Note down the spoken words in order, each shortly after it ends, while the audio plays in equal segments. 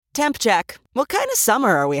Temp check. What kind of summer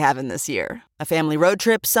are we having this year? A family road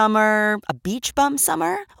trip summer? A beach bum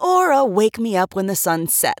summer? Or a wake me up when the sun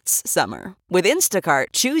sets summer? With Instacart,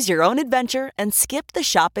 choose your own adventure and skip the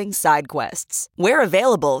shopping side quests. Where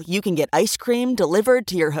available, you can get ice cream delivered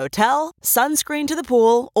to your hotel, sunscreen to the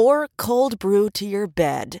pool, or cold brew to your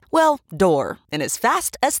bed. Well, door, in as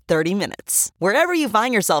fast as 30 minutes. Wherever you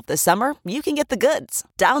find yourself this summer, you can get the goods.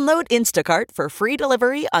 Download Instacart for free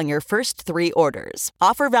delivery on your first 3 orders.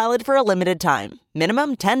 Offer valid for a limited time.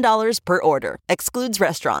 Minimum $10 per order. Excludes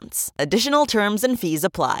restaurants. Additional terms and fees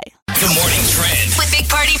apply. The morning trend With Big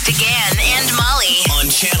Party began and Molly. on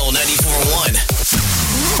Channel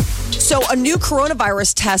 94.1. So a new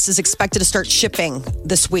coronavirus test is expected to start shipping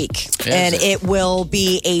this week. And it will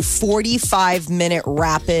be a 45-minute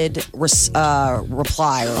rapid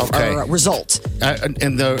reply or result.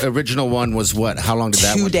 And the original one was what? How long did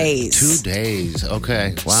that 2 one days. 2 days.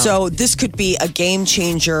 Okay. Wow. So this could be a game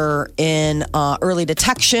changer in early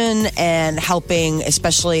detection and helping,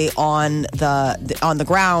 especially on the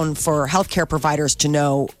ground, for healthcare providers to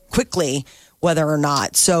know quickly whether or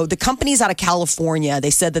not. So the companies out of California,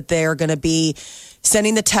 they said that they're going to be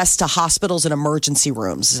sending the test to hospitals and emergency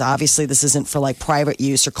rooms. Obviously, this isn't for like private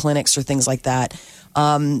use or clinics or things like that.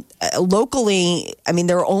 Locally, I mean,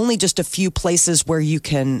 there are only just a few places where you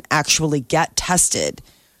can actually get tested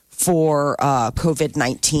for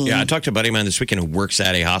COVID-19. Yeah, I talked to a buddy of mine this weekend who works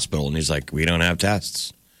at a hospital, and he's like, we don't have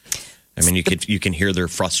tests. I mean, you can hear their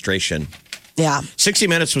frustration. Yeah. 60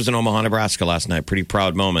 Minutes was in Omaha, Nebraska last night. Pretty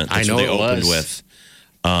proud moment. That's I know what they it opened was. with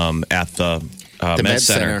at the Med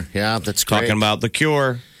Center. Yeah, that's great. Talking about the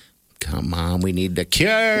cure. Come on, we need the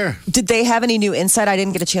cure. Did they have any new insight? I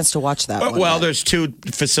didn't get a chance to watch that one. Well, there's 2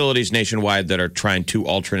 facilities nationwide that are trying 2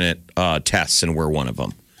 alternate tests, and we're one of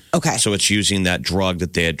them. Okay. So it's using that drug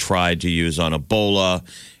that they had tried to use on Ebola,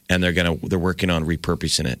 and they're working on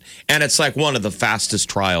repurposing it. And it's like one of the fastest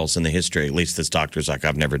trials in the history. At least this doctor's like,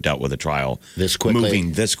 I've never dealt with a trial This quickly?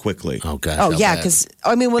 moving this quickly. Oh, gosh. Oh, yeah, because,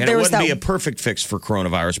 I mean, And there it was wouldn't that. be a perfect fix for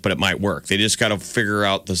coronavirus, but it might work. They just got to figure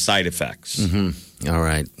out the side effects. All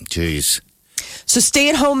right. Jeez. So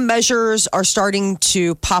stay-at-home measures are starting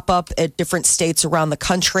to pop up at different states around the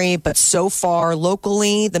country, but so far,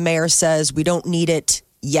 locally, the mayor says we don't need it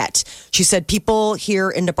yet. She said people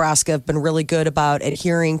here in Nebraska have been really good about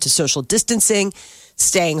adhering to social distancing,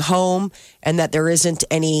 staying home, and that there isn't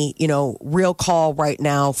any, real call right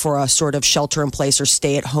now for a sort of shelter-in-place or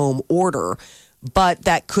stay-at-home order. But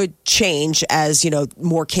that could change as,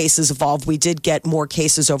 more cases evolve. We did get more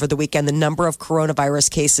cases over the weekend. The number of coronavirus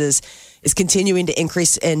cases is continuing to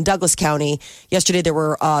increase in Douglas County. Yesterday, there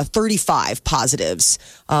were 35 positives.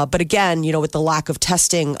 But again, with the lack of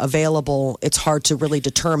testing available, it's hard to really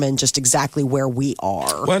determine just exactly where we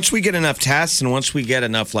are. Once we get enough tests and once we get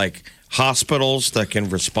enough hospitals that can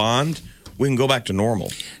respond, we can go back to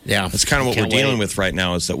normal. Yeah. That's kind of what we're dealing with right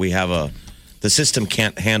now is that we have the system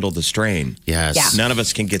can't handle the strain. Yes. Yeah. None of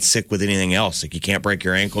us can get sick with anything else. Like you can't break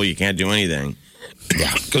your ankle, you can't do anything.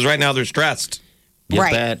 Yeah. Because right now they're stressed.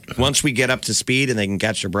 Right. Bet. Once we get up to speed and they can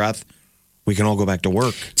catch their breath, we can all go back to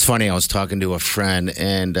work. It's funny. I was talking to a friend,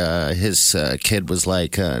 and his kid was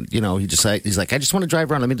like, he's like, I just want to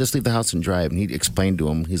drive around. Let me just leave the house and drive. And he explained to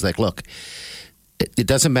him, he's like, look, it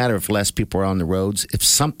doesn't matter if less people are on the roads. If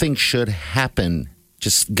something should happen,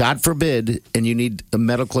 just God forbid, and you need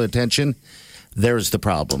medical attention, there's the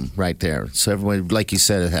problem right there. So everyone, like you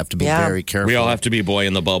said, have to be very careful. We all have to be boy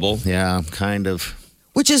in the bubble. Yeah, kind of.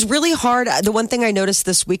 Which is really hard. The one thing I noticed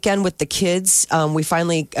this weekend with the kids, we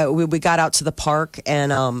finally we got out to the park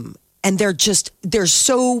and they're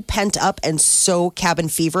so pent up and so cabin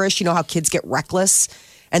feverish. You know how kids get reckless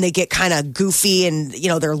and they get kind of goofy and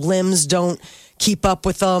their limbs don't keep up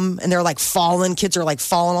with them and they're falling. Kids are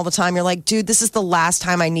falling all the time. You're like, dude, this is the last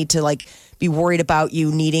time I need to be worried about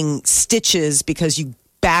you needing stitches because you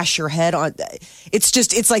bash your head on.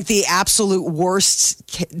 It's like the absolute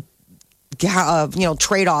worst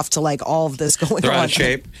trade-off to all of this going on. They're out of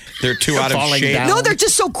shape. They're too out of shape. down. No, they're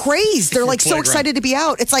just so crazed. They're so excited to be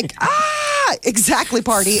out. It's exactly,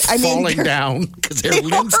 party. I mean, falling down because their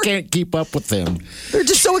limbs can't keep up with them. they're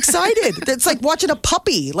just so excited. It's like watching a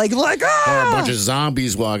puppy. Or a bunch of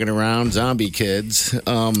zombies walking around, zombie kids.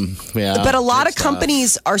 But a lot of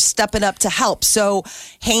companies are stepping up to help. So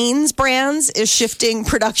Hanes Brands is shifting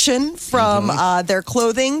production from their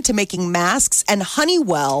clothing to making masks, and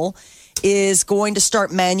Honeywell is going to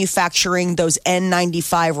start manufacturing those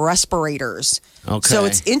N95 respirators. Okay. So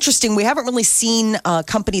it's interesting. We haven't really seen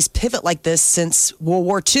companies pivot like this since World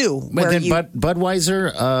War II. But then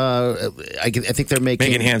Budweiser, I think they're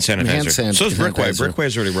making hand sanitizer. So is Brickway.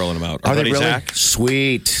 Brickway's already rolling them out. Are they really? Zach,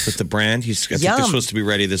 sweet. with the brand, I think they're supposed to be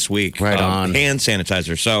ready this week. Right on. Hand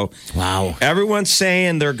sanitizer. So wow. Everyone's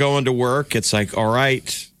saying they're going to work. It's like, all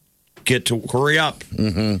right, hurry up.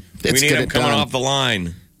 Mm-hmm. We need them coming off the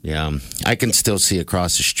line. Yeah, I can still see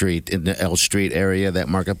across the street in the L Street area, that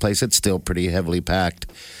marketplace. It's still pretty heavily packed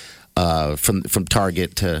from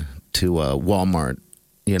Target to Walmart,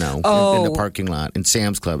 in the parking lot. And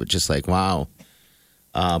Sam's Club, it's just like, wow.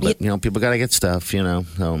 But, people got to get stuff,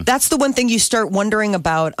 So. That's the one thing you start wondering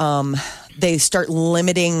about. They start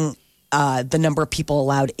limiting the number of people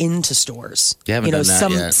allowed into stores. You haven't done that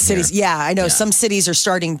some yet. cities. Yeah, I know some cities are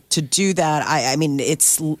starting to do that. I mean,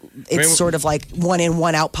 it's sort of like 1 in,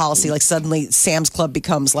 1 out policy. Like suddenly, Sam's Club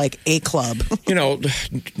becomes like a club.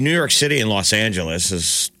 New York City and Los Angeles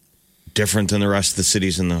is different than the rest of the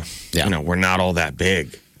cities in the. We're not all that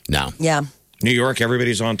big. No. Yeah. New York,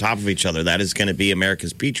 everybody's on top of each other. That is going to be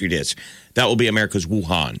America's Petri dish. That will be America's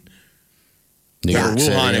Wuhan.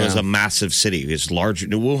 Wuhan, it was a massive city. It's larger.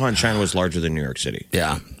 Wuhan, China was larger than New York City.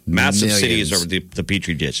 Yeah. Massive cities are the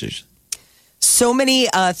Petri dishes. So many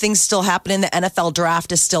things still happening. The NFL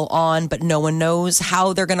draft is still on, but no one knows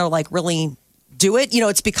how they're going to really do it.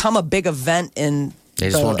 It's become a big event in. They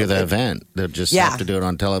just won't do the event. They'll just have to do it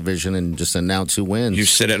on television and just announce who wins. You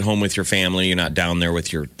sit at home with your family. You're not down there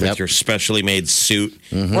with your specially made suit.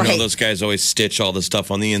 Mm-hmm. Right. Those guys always stitch all the stuff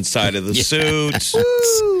on the inside of the suit.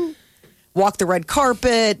 Walk the red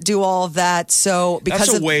carpet, do all of that. So because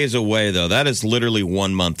that's a ways away, though. That is literally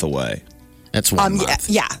 1 month away. That's 1 month.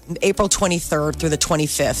 Yeah, April 23rd through the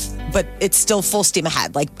 25th. But it's still full steam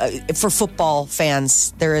ahead. For football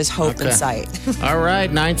fans, there is hope in sight. All right,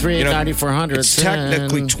 938-9400. It's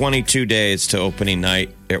technically 22 days to opening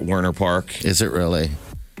night at Werner Park. Is it really?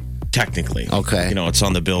 Technically. Okay. It's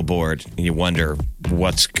on the billboard. And you wonder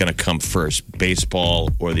what's going to come first,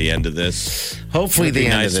 baseball or the end of this. Hopefully the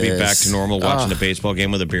end of this. It'd be nice to be back to normal, watching a baseball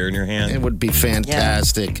game with a beer in your hand. It would be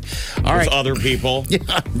fantastic. All right. With other people.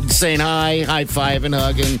 Yeah, saying hi, high-fiving,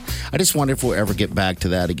 hugging. I just wonder if we'll ever get back to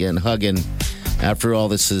that again, hugging. After all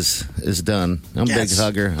this is done. I'm a big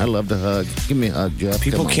hugger. I love to hug. Give me a hug, Jeff.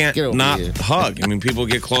 People can't not hug. I mean, people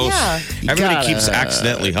get close. Yeah. Everybody keeps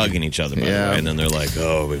accidentally hugging each other, by the way. And then they're like,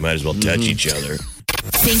 oh, we might as well touch each other.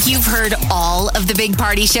 Think you've heard all of the Big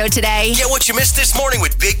Party Show today? Get what you missed this morning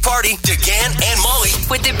with Big Party, DeGan, and Molly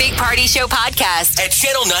With the Big Party Show podcast. at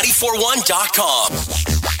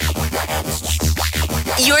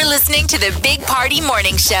channel941.com. You're listening to the Big Party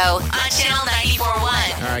Morning Show on Channel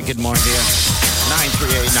 94.1. All right, good morning, dear.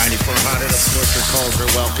 938-9400. Of course, your calls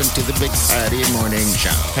are welcome to the Big Party Morning Show.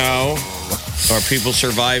 How are people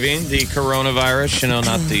surviving the coronavirus?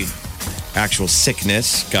 Not the actual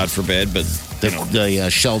sickness, God forbid, but the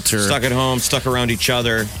shelter. Stuck at home, stuck around each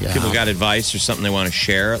other. Yeah. People got advice or something they want to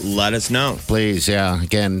share, let us know. Please, yeah.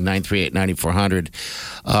 Again, 938-9400.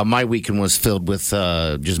 My weekend was filled with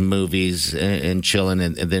just movies and chilling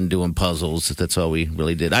and then doing puzzles. That's all we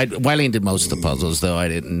really did. Wileen did most of the puzzles, though.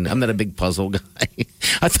 I'm not a big puzzle guy.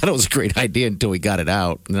 I thought it was a great idea until we got it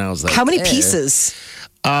out. And I was like, how many pieces?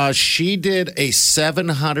 She did a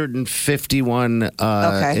 751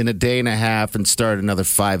 in a day and a half and started another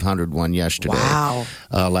 501 yesterday. Wow.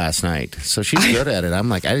 Last night. So she's good at it. I'm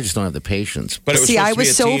like, I just don't have the patience. But I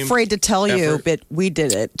was so afraid to tell you, but we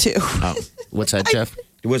did it too. Oh, what's that, Jeff?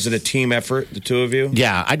 Was it a team effort, the two of you?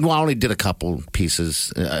 Yeah, I only did a couple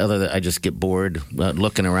pieces. Other than I just get bored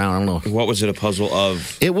looking around. I don't know. What was it a puzzle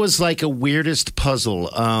of? It was like a weirdest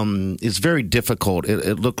puzzle. It's very difficult.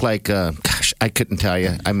 It looked like, gosh, I couldn't tell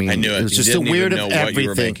you. I mean, I knew it. was just You a didn't weird even of know what you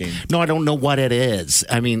were everything. making. No, I don't know what it is.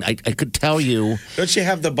 I mean, I could tell you. Don't you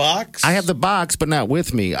have the box? I have the box, but not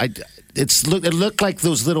with me. It looked like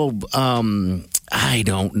those little. I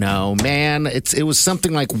don't know, man. It was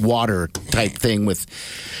something like water type thing with.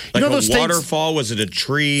 Like those a waterfall? Was it a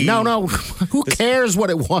tree? No. Who cares what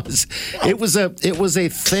it was? It was a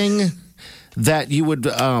thing that you would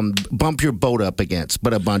bump your boat up against,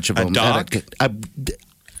 but a bunch of them. A dock? A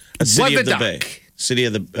city of the bay. City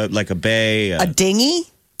of the like a bay. A dinghy?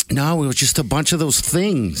 No, it was just a bunch of those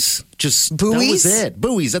things. Just buoys. That was it.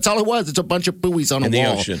 Buoys. That's all it was. It's a bunch of buoys on in a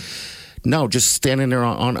wall. the ocean. No, just standing there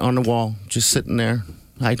on the wall, just sitting there.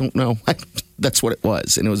 I don't know. That's what it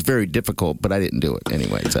was. And it was very difficult, but I didn't do it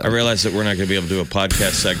anyway. So. I realized that we're not going to be able to do a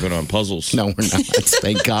podcast segment on puzzles. No, we're not.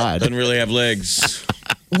 Thank God. Doesn't really have legs.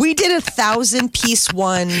 We did 1,000-piece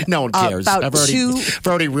one. No one cares. About I've two.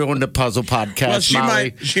 already ruined the puzzle podcast. Well,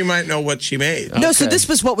 she might know what she made. No, so this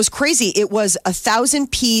was what was crazy. It was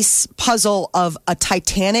 1,000-piece puzzle of a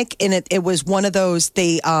Titanic, and it was one of those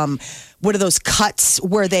one of those cuts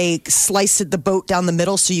where they sliced the boat down the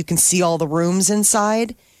middle so you can see all the rooms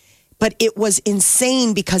inside. But it was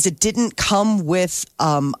insane because it didn't come with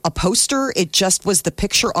a poster. It just was the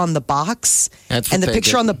picture on the box. And the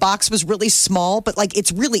picture on the box was really small, but like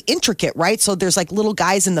it's really intricate, right? So there's like little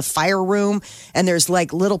guys in the fire room and there's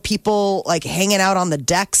like little people like hanging out on the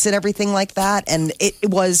decks and everything like that. And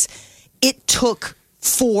it took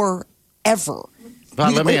forever.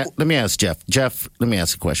 Well, let me ask Jeff. Jeff, let me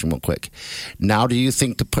ask a question real quick. Now, do you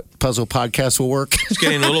think the puzzle podcast will work? It's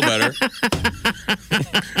getting a little better.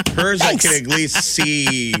 Hers, I can at least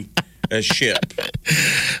see a ship.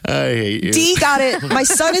 I hate you. Dee got it. My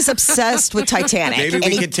son is obsessed with Titanic. Maybe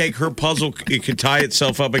we could take her puzzle. It could tie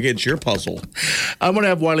itself up against your puzzle. I'm going to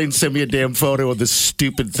have Wileen send me a damn photo of this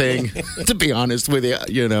stupid thing, to be honest with you,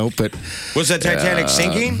 but... Was that Titanic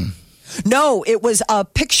sinking? No, it was a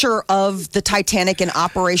picture of the Titanic in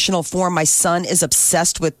operational form. My son is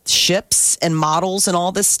obsessed with ships and models and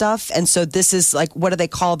all this stuff. And so this is like, what do they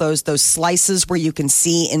call those? Those slices where you can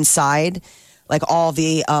see inside, like all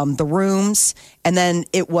the rooms. And then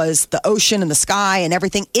it was the ocean and the sky and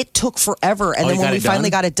everything. It took forever. And then when we finally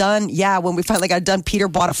got it done, Peter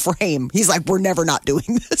bought a frame. He's like, we're never not doing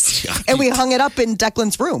this. And we hung it up in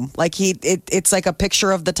Declan's room. Like it's like a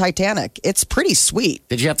picture of the Titanic. It's pretty sweet.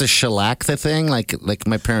 Did you have to shellac the thing? Like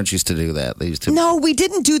my parents used to do that. They used to. No, we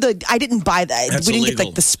didn't do I didn't buy that. That's we didn't illegal. get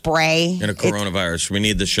like the spray. In a coronavirus, we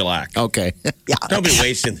need the shellac. Okay. Yeah. Don't be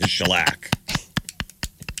wasting the shellac.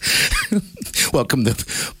 Welcome to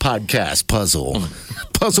Podcast Puzzle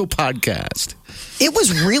Podcast. It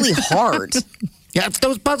was really hard. Yeah,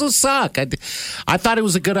 those puzzles suck. I thought it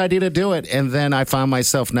was a good idea to do it, and then I found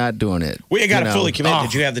myself not doing it. Well, you got to fully commit.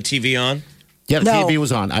 Did you have the TV on? Yeah, the TV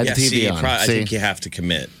was on. I had the TV on. I think you have to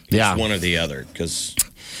commit. Yeah. It's one or the other, because...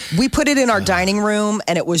 We put it in our dining room,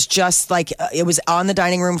 and it was just like it was on the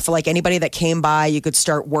dining room for like anybody that came by. You could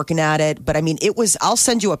start working at it. But I mean, it was. I'll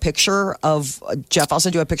send you a picture of Jeff. I'll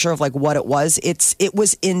send you a picture of like what it was. It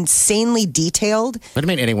was insanely detailed. What do you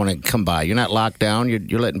mean anyone can come by? You're not locked down.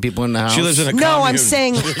 You're letting people in the house. She lives in a commune. No, I'm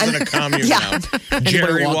saying She lives in a commune yeah. now.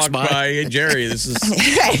 Jerry walked by. Hey, Jerry, this is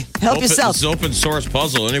Hey, help yourself. This is open source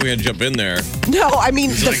puzzle. Anybody can jump in there. No, I mean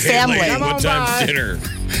the Like, family. Hey, lady, what time's dinner?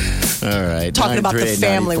 All right. Talking about the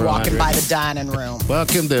family 938-9400. walking by the dining room.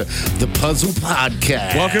 Welcome to the Puzzle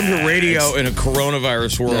Podcast. Welcome to radio in a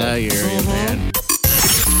coronavirus world. I hear you, man.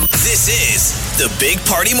 This is the Big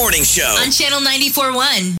Party Morning Show. On Channel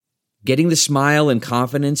 94.1. Getting the smile and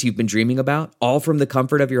confidence you've been dreaming about, all from the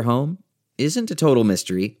comfort of your home, isn't a total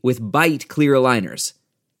mystery with Bite Clear Aligners.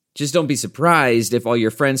 Just don't be surprised if all your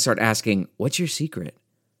friends start asking, what's your secret?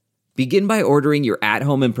 Begin by ordering your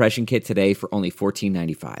at-home impression kit today for only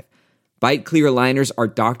 $14.95. Bite Clear Aligners are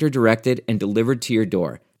doctor-directed and delivered to your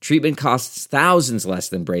door. Treatment costs thousands less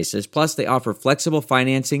than braces, plus they offer flexible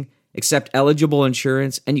financing, accept eligible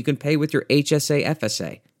insurance, and you can pay with your HSA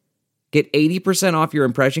FSA. Get 80% off your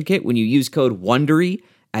impression kit when you use code WONDERY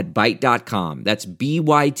at Byte.com. That's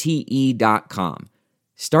BYTE.com.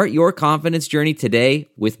 Start your confidence journey today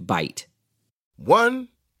with Byte. 1,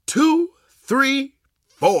 2, 3,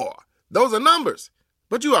 4. Those are numbers.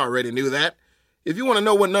 But you already knew that. If you want to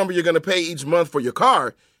know what number you're going to pay each month for your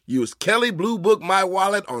car, use Kelley Blue Book My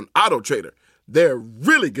Wallet on AutoTrader. They're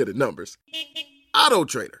really good at numbers.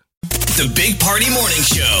 AutoTrader. The Big Party Morning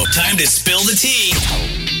Show. Time to spill the tea.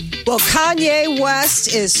 Well, Kanye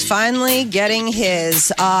West is finally getting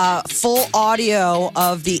his full audio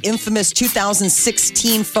of the infamous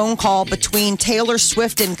 2016 phone call between Taylor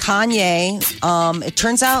Swift and Kanye. It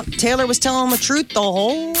turns out Taylor was telling the truth the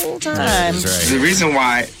whole time. That's The right. reason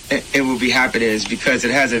why it will be happening is because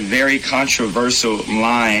it has a very controversial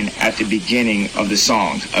line at the beginning of the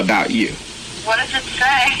song about you. What does it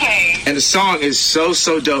say? And the song is so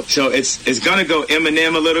dope. So it's gonna go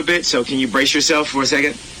Eminem a little bit. So can you brace yourself for a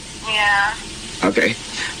second? Yeah. Okay.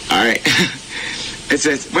 All right. It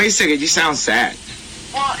says, wait a second, you sound sad.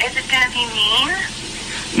 Well, is it going to be mean?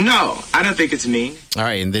 No, I don't think it's mean. All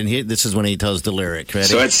right, and then this is when he tells the lyric. Ready?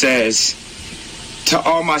 So it says, to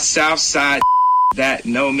all my South Side that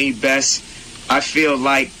know me best, I feel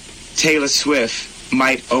like Taylor Swift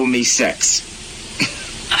might owe me sex.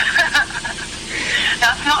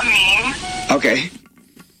 That's not mean. Okay.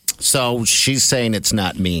 So she's saying it's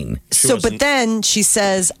not mean. But then she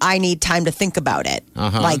says, I need time to think about it.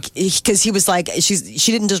 Like, because he was like, she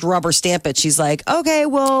didn't just rubber stamp it. She's like, okay,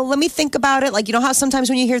 well, let me think about it. Like, you know how sometimes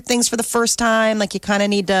when you hear things for the first time, like you kind of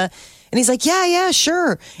need to. And he's like, yeah,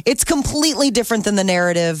 sure. It's completely different than the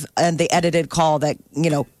narrative and the edited call that,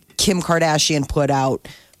 Kim Kardashian put out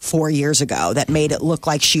 4 years ago that made it look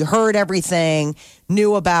like she heard everything,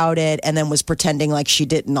 knew about it, and then was pretending like she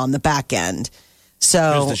didn't on the back end.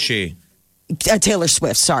 So who's the she? Taylor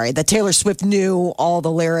Swift, sorry. That Taylor Swift knew all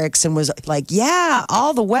the lyrics and was like, yeah,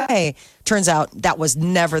 all the way. Turns out that was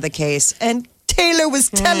never the case. And Taylor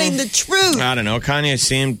was telling the truth. I don't know. Kanye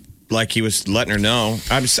seemed like he was letting her know.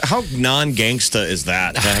 How non-gangsta is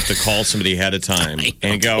that to have to call somebody ahead of time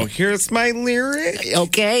and go, here's my lyric?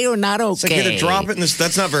 Okay or not okay? It's like you had to drop it in this.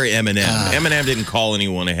 That's not very Eminem. Eminem didn't call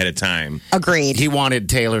anyone ahead of time. Agreed. He wanted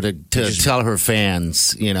Taylor to tell her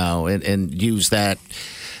fans, and use that.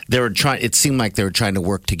 They were trying. It seemed like they were trying to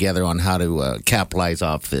work together on how to capitalize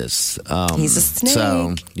off this. He's a snake.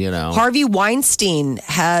 So, Harvey Weinstein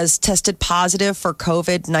has tested positive for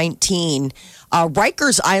COVID-19.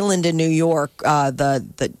 Rikers Island in New York,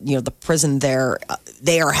 the prison there,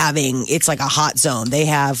 they are having, it's like a hot zone. They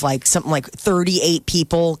have like something like 38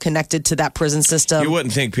 people connected to that prison system. You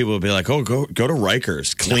wouldn't think people would be like, oh, go to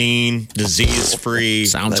Rikers. Clean, disease-free.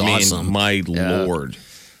 Sounds awesome. My Lord.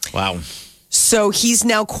 Wow. So he's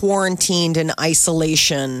now quarantined in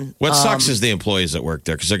isolation. What sucks is the employees that work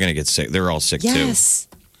there because they're going to get sick. They're all sick too. Yes.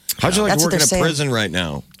 How'd you like That's what working they're in saying. prison right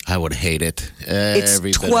now? I would hate it. It's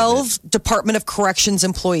Every bit of 12 Department of Corrections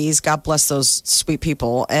employees, God bless those sweet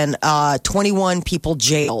people, and 21 people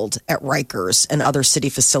jailed at Rikers and other city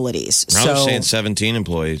facilities. I was saying 17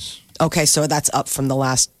 employees. Okay, so that's up from the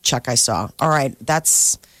last check I saw. All right,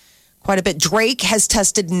 that's quite a bit. Drake has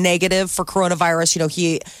tested negative for coronavirus.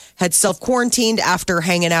 He had self-quarantined after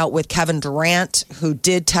hanging out with Kevin Durant, who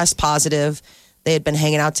did test positive. They had been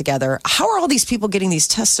hanging out together. How are all these people getting these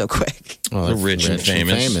tests so quick? Well, they're rich and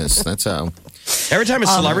famous. That's how. Every time a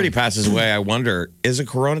celebrity passes away, I wonder, is it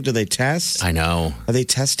corona? Do they test? I know. Are they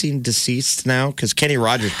testing deceased now? Because Kenny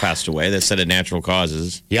Rogers passed away. They said of natural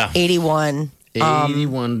causes. Yeah. 81.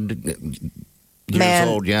 81 years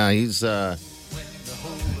old. Yeah, he's... all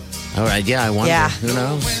right, yeah, I wonder. Yeah. Who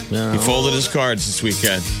knows? He folded his cards this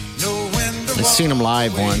weekend. I've seen him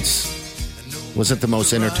live once. Was it the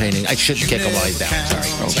most entertaining? I shouldn't kick him while he's down.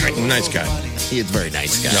 Sorry. Nice guy. He is a very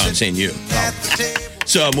nice guy. No, I'm saying you.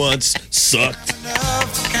 Someone's sucked.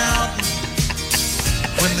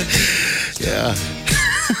 Yeah.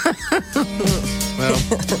 Well,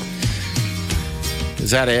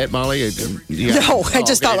 is that it, Molly? No, I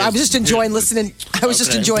just thought I was just enjoying listening. I was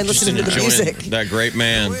just enjoying listening to the music. That great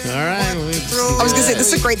man. All right. I was going to say,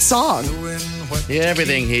 this is a great song. Yeah,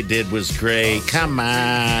 everything he did was great. Come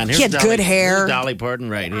on. He had good hair. Here's Dolly Parton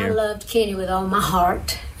right I here. loved Kenny with all my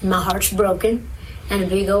heart. My heart's broken, and a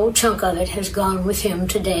big old chunk of it has gone with him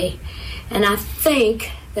today. And I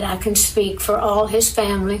think that I can speak for all his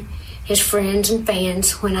family, his friends and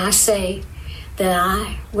fans when I say that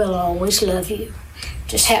I will always love you.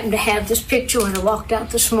 Just happened to have this picture when I walked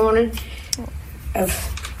out this morning of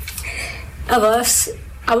us.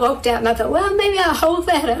 I walked out and I thought, well, maybe I'll hold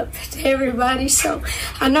that up to everybody. So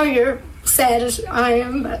I know you're sad as I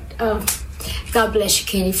am, but God bless you,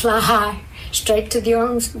 Kenny. Fly high, straight to the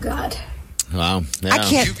arms of God. Wow.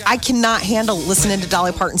 Yeah. I cannot handle listening to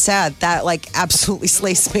Dolly Parton sad. That absolutely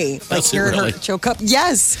slays me. Hearing her choke up.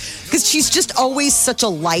 Yes. Because she's just always such a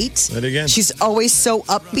light. That again. She's always so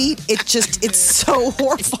upbeat. It's so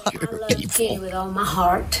horrifying. I love Kenny with all my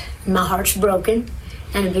heart. My heart's broken,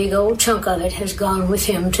 and a big old chunk of it has gone with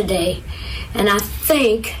him today. And I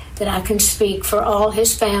think that I can speak for all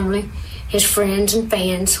his family, his friends and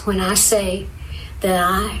fans when I say that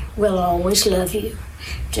I will always love you.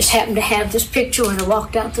 Just happened to have this picture when I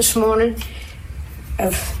walked out this morning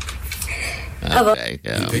Okay,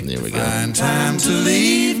 yeah, there we go. Time to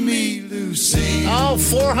leave me, Lucy. Oh,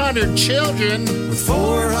 400 children. With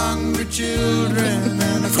 4 hungry children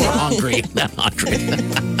and a hungry, not hungry.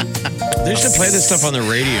 They should play this stuff on the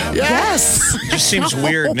radio. Yes. It just seems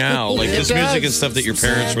weird now. Like this music is stuff that your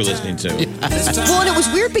parents were listening to. Well, and it was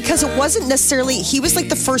weird because it wasn't necessarily, he was like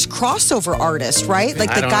the first crossover artist, right?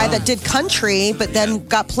 Like the guy that did country, but then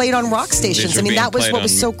got played on rock stations. I mean, that was what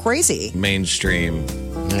was so crazy. Mainstream.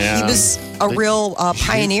 Yeah. He was a real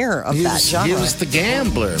pioneer of that genre. He was the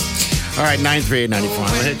gambler. All right, 938-94.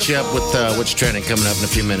 I'll hit you up with what's trending coming up in a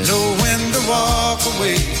few minutes. know when to walk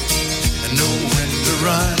away and know when to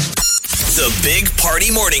run. The Big Party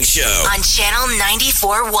Morning Show. On Channel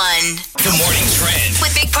 94.1. The Morning Trend.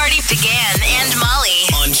 With Big Party began and Molly.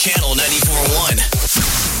 On Channel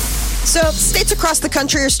 94.1. So states across the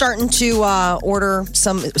country are starting to order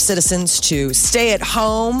some citizens to stay at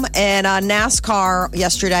home. And NASCAR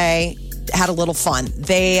yesterday had a little fun.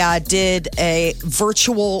 They did a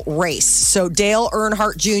virtual race. So Dale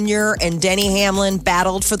Earnhardt Jr. and Denny Hamlin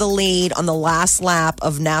battled for the lead on the last lap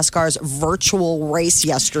of NASCAR's virtual race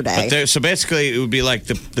yesterday. So basically, it would be like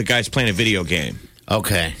the guys playing a video game.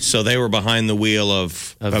 Okay. So they were behind the wheel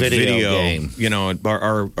of A video game. You know,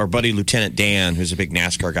 our buddy Lieutenant Dan, who's a big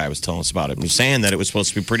NASCAR guy, was telling us about it. He was saying that it was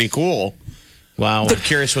supposed to be pretty cool. Wow. I'm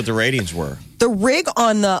curious what the ratings were. The rig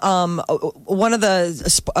on the one of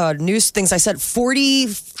the news things I said,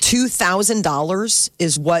 $42,000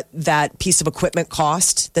 is what that piece of equipment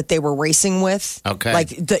cost that they were racing with. Okay. Like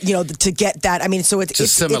to get that. I mean, so it's a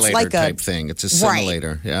simulator it's like type thing. It's a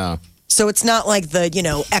simulator. Right. Yeah. So it's not like the,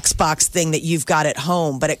 Xbox thing that you've got at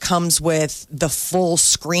home, but it comes with the full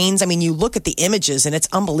screens. I mean, you look at the images and it's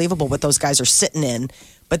unbelievable what those guys are sitting in.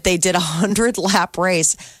 But they did a 100-lap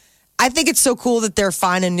race. I think it's so cool that they're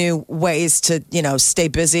finding new ways to, stay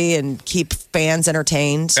busy and keep fans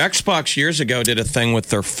entertained. Xbox years ago did a thing with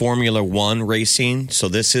their Formula One racing. So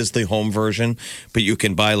this is the home version, but you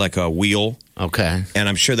can buy like a wheel. Okay. And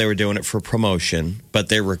I'm sure they were doing it for promotion, but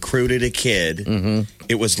they recruited a kid. Mm-hmm.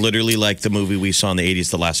 It was literally like the movie we saw in the 80s,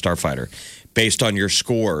 The Last Starfighter. Based on your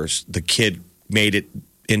scores, the kid made it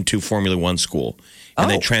into Formula One school. And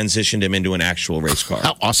they transitioned him into an actual race car.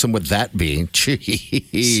 How awesome would that be?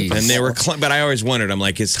 Jeez. And they were, but I always wondered, I'm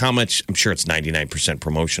like, how much, I'm sure it's 99%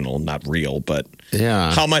 promotional, not real, but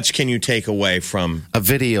how much can you take away from a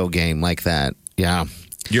video game like that? Yeah.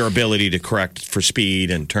 Your ability to correct for speed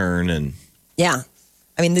and turn and. Yeah.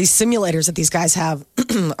 I mean, these simulators that these guys have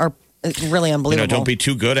are really unbelievable. Don't be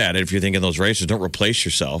too good at it if you're thinking those races. Don't replace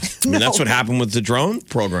yourself. I mean, that's what happened with the drone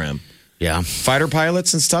program. Yeah. Fighter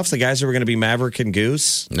pilots and stuff, the guys who were going to be Maverick and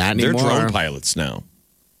Goose, not anymore. They're drone pilots now.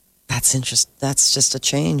 That's interesting. That's just a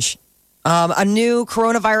change. A new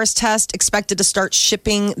coronavirus test expected to start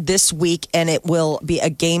shipping this week, and it will be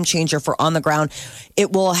a game changer for on the ground.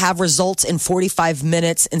 It will have results in 45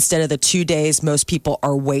 minutes instead of the 2 days most people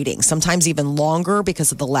are waiting, sometimes even longer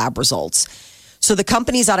because of the lab results. So the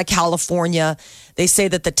companies out of California, they say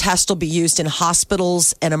that the test will be used in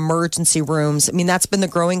hospitals and emergency rooms. I mean, that's been the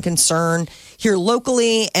growing concern here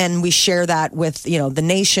locally, and we share that with, the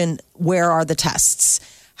nation. Where are the tests?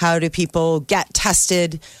 How do people get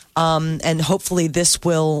tested? And hopefully this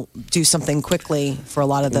will do something quickly for a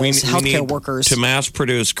lot of those healthcare workers. To mass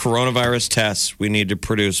produce coronavirus tests, we need to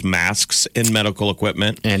produce masks and medical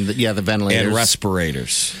equipment. And, the ventilators. And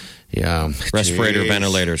respirators. Yeah. Respirator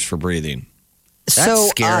ventilators for breathing. That's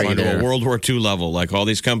scary. To a World War II level. Like all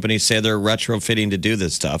these companies say they're retrofitting to do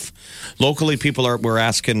this stuff. Locally, we're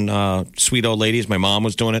asking sweet old ladies. My mom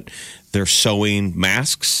was doing it. They're sewing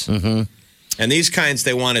masks. Mm-hmm. And these kinds,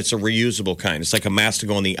 it's a reusable kind. It's like a mask to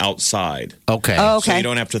go on the outside. Okay. Oh, okay. So you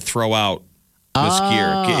don't have to throw out this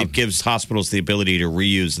gear. It gives hospitals the ability to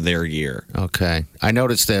reuse their gear. Okay. I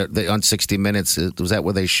noticed that on 60 Minutes, was that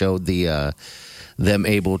where they showed them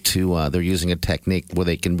able to, they're using a technique where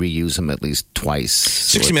they can reuse them at least twice.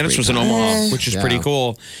 60 Minutes was in Omaha, which is pretty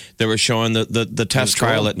cool. They were showing the test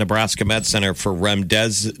trial at Nebraska Med Center for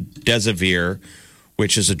remdesivir,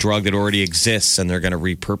 which is a drug that already exists, and they're going to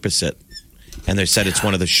repurpose it. And they said it's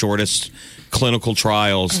one of the shortest clinical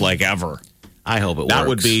trials ever. I hope it works. That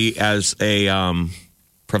would be as a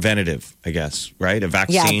preventative, I guess, right? A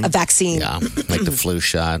vaccine? Yeah, a vaccine. Yeah, like the flu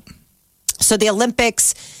shot. So the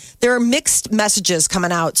Olympics, there are mixed messages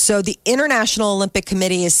coming out. So the International Olympic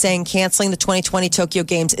Committee is saying canceling the 2020 Tokyo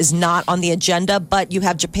Games is not on the agenda, but you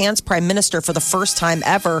have Japan's prime minister for the first time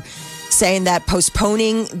ever saying that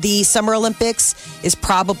postponing the Summer Olympics is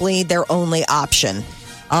probably their only option.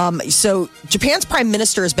 So Japan's prime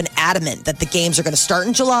minister has been adamant that the games are going to start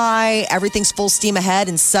in July, everything's full steam ahead,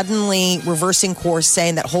 and suddenly reversing course,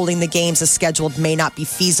 saying that holding the games as scheduled may not be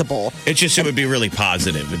feasible. It would be really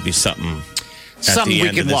positive. It'd be something at the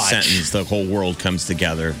end of the sentence, the whole world comes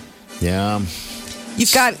together. Yeah.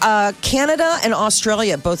 You've got Canada and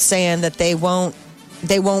Australia both saying that they won't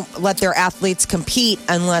let their athletes compete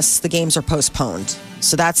unless the games are postponed.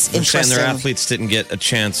 So that's interesting. Saying their athletes didn't get a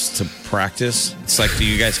chance to practice. It's like, do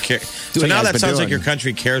you guys care? So now that sounds like your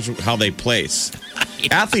country cares how they place.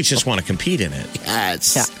 Athletes just want to compete in it.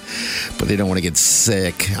 Yes. Yeah. But they don't want to get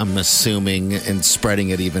sick, I'm assuming, and spreading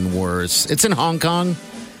it even worse. It's in Hong Kong?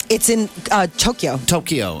 It's in Tokyo.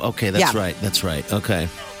 Tokyo. Okay, that's right. That's right. Okay.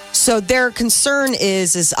 So their concern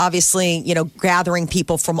is obviously, gathering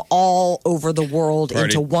people from all over the world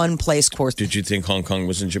into one place. Did you think Hong Kong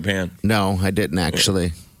was in Japan? No, I didn't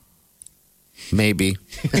actually. Maybe.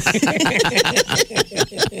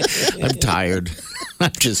 I'm tired.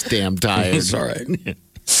 I'm just damn tired. It's all right.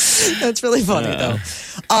 That's really funny, though.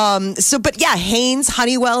 But yeah, Hanes,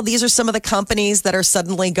 Honeywell, these are some of the companies that are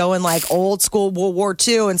suddenly going like old school World War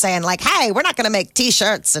II and saying like, hey, we're not going to make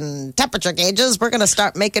T-shirts and temperature gauges. We're going to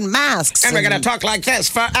start making masks. And we're going to talk like this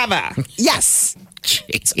forever. Yes.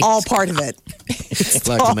 It's all part of it. It's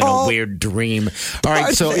like I'm in a weird dream. All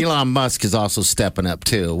right, so Elon Musk is also stepping up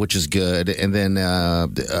too, which is good. And then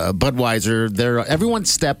Budweiser,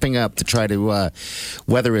 everyone's stepping up to try to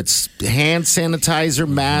whether it's hand sanitizer,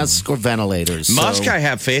 mask, or ventilators. Musk, I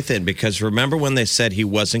have faith in because remember when they said he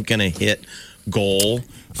wasn't going to hit goal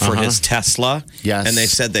for his Tesla? Yes. And they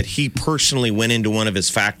said that he personally went into one of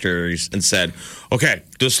his factories and said, okay,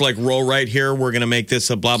 just like roll right here. We're going to make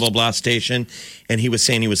this a blah, blah, blah station. And he was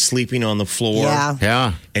saying he was sleeping on the floor.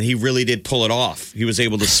 Yeah. And he really did pull it off. He was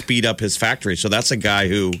able to speed up his factory. So that's a guy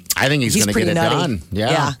who... I think he's going to get it nutty. done.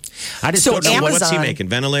 Yeah. I just don't know Amazon, what's he making?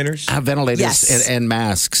 Ventilators? Ventilators Yes. and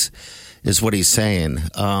masks. Is what he's saying,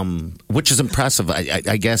 which is impressive.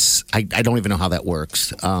 I guess I don't even know how that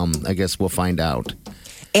works. I guess we'll find out.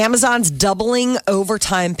 Amazon's doubling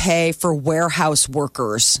overtime pay for warehouse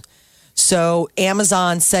workers. So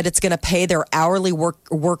Amazon said it's going to pay their hourly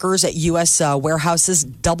workers at U.S. warehouses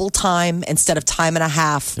double time instead of time and a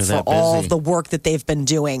half for all of the work that they've been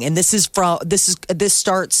doing. And this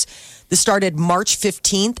started March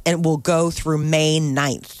 15th and will go through May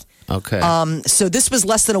 9th. Okay. So this was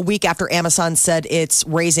less than a week after Amazon said it's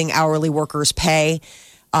raising hourly workers' pay.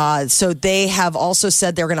 So they have also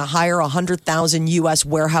said they're going to hire 100,000 U.S.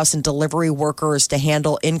 warehouse and delivery workers to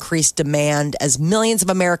handle increased demand as millions of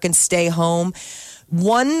Americans stay home.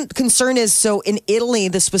 One concern is, so in Italy,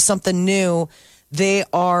 this was something new. They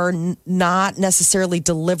are not necessarily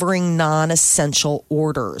delivering non-essential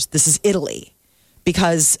orders. This is Italy.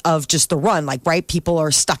 Because of just the run, like, right? People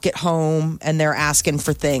are stuck at home and they're asking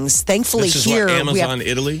for things. Thankfully, this is here what, Amazon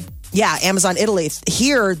Italy? Yeah, Amazon Italy.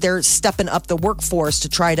 Here, they're stepping up the workforce to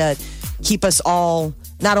try to keep us all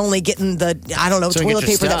not only getting the, toilet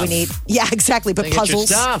paper that we need. Yeah, exactly, but puzzles.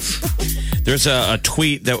 There's a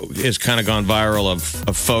tweet that has kind of gone viral of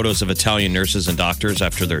photos of Italian nurses and doctors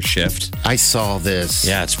after their shift. I saw this.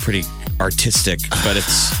 Yeah, it's pretty artistic, but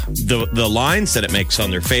it's the lines that it makes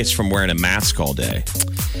on their face from wearing a mask all day.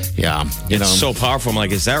 Yeah. It's so powerful. I'm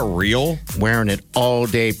like, is that real? Wearing it all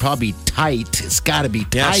day, probably tight. It's got to be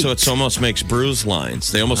tight. Yeah, so it almost makes bruise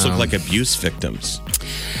lines. They almost look like abuse victims.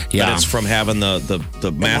 Yeah. But it's from having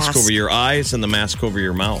the mask over your eyes and the mask over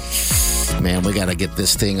your mouth. Man, we got to get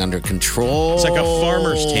this thing under control. It's like a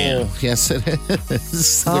farmer's tan. Yes, it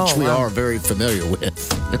is. Which we are very familiar with.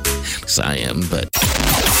 Yes, I am, but...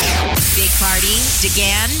 Big Party,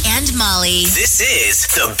 DeGan, and Molly. This is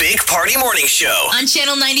the Big Party Morning Show On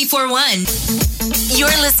Channel 94.1. You're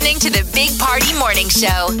listening to the Big Party Morning Show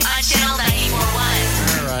on Channel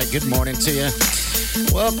 94.1. All right, good morning to you.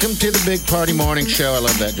 Welcome to the Big Party Morning Show. I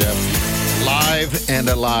love that, Jeff. Live and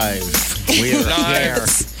alive. We are here.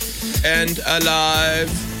 And alive.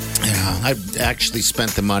 Yeah, I actually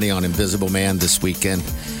spent the money on Invisible Man this weekend.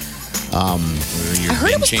 I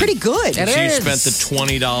heard it was pretty good. You spent the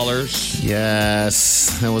 $20.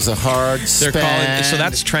 Yes, it was a hard spend. So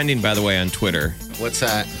that's trending, by the way, on Twitter. What's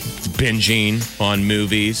that? Binging on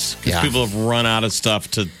movies. Because people have run out of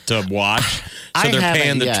stuff to watch. So they're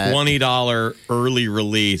paying the $20 early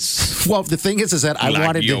release. Well, the thing is that I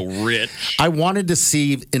wanted to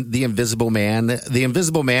see The Invisible Man. The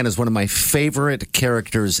Invisible Man is one of my favorite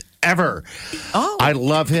characters ever. Oh. I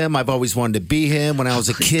love him. I've always wanted to be him. When I was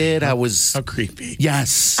a kid, I was... How creepy.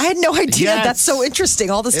 Yes. I had no idea. Yes. That's so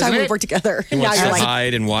interesting. All this time we worked together. He wants to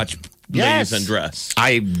hide and watch ladies undress.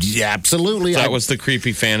 Absolutely. So that was the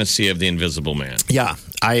creepy fantasy of the Invisible Man. Yeah.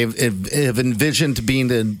 I have envisioned being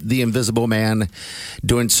the Invisible Man,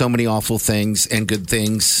 doing so many awful things and good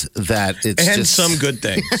things that it's and just... some good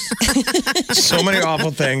things. So many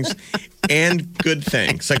awful things and good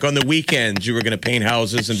things. Like on the weekends, you were going to paint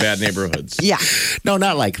houses in bad neighborhoods. Yeah. No,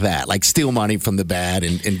 not like that. Like steal money from the bad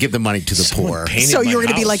and give the money to the poor. So you were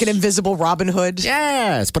going to be like an invisible Robin Hood?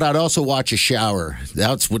 Yes, but I'd also watch a shower.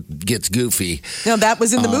 That's what gets goofy. No, that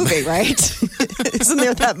was in the movie, right? Isn't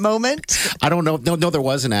there that moment? I don't know. No, there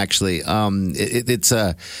wasn't actually. I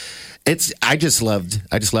just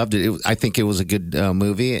loved it. I think it was a good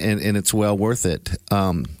movie, and it's well worth it.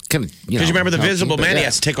 Because you remember the Invisible Man, he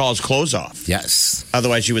has to take all his clothes off. Yes.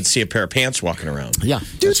 Otherwise, you would see a pair of pants walking around. Yeah.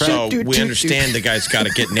 That's right. So we understand the guy's got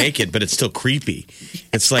to get naked, but it's still creepy.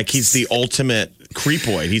 It's like he's the ultimate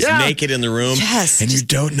creepoid. He's naked in the room. Yes. And you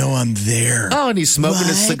don't know I'm there. Oh, and he's smoking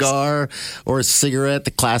a cigar or a cigarette,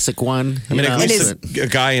 the classic one. I mean, at least a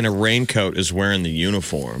guy in a raincoat is wearing the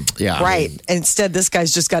uniform. Yeah. Right. Instead, this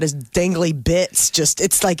guy's just got his dangly bits.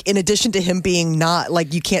 It's like, in addition to him being not,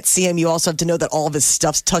 like, you can't see him, you also have to know that all of his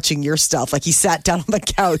stuff's touching your stuff. Like, he sat down on the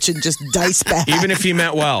couch and just dice back. Even if he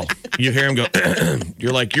meant well, you hear him go,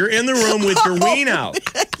 you're like, you're in the room with your ween out.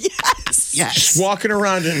 Yes. Just walking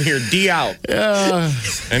around in here, D out.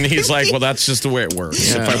 And he's like, well, that's just the way it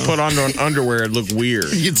works. If I put on an underwear, it'd look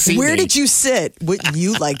weird. You'd see Where me. did you sit? Wouldn't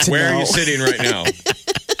you like to know? Where are you sitting right now?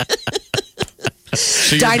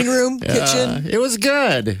 So Dining room, kitchen. It was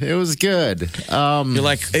good. It was good. You're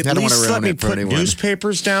like, at I don't least wanna let ruin me it for put anyone.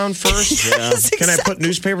 newspapers down first. Yes, Can I exactly. put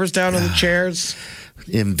newspapers down on the chairs?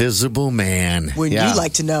 Invisible Man. Wouldn't you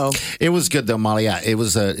like to know? It was good though, Molly. Yeah, it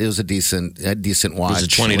was a decent watch. Was it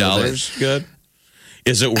 $20 good?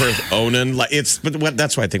 Is it worth owning? Like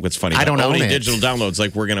that's why I think what's funny. I don't about own owning it. digital downloads.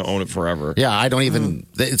 Like we're going to own it forever. Yeah, I don't even.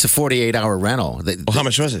 It's a 48-hour rental. Well, how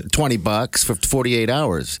much was it? $20 for 48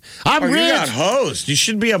 hours. I'm rich. You're not host. You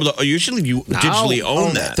should be able to. Usually, you digitally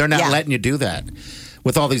own that. They're not letting you do that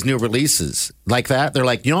with all these new releases like that. They're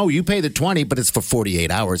like, you pay the 20, but it's for 48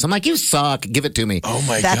 hours. I'm like, you suck. Give it to me. Oh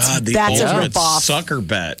my That's god, the a ultimate ripoff. sucker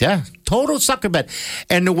bet. Yeah, total sucker bet.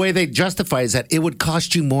 And the way they justify is that it would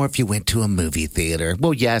cost you more if you went to a movie theater.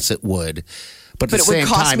 Well, yes, it would. But at the it would same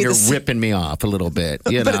cost time, me you're the same- ripping me off a little bit.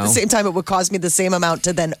 You But know? at the same time, it would cost me the same amount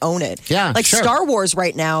to then own it. Yeah, like sure. Star Wars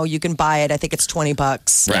right now, you can buy it. I think it's $20.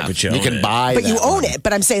 Right, but you can own it. buy But you that own one. it.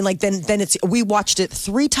 But I'm saying, like, then it's. We watched it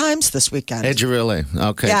 3 times this weekend. Did you really?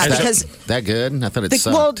 Okay. Yeah, Is that- because- that good? I thought it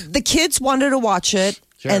sucked. Well, the kids wanted to watch it.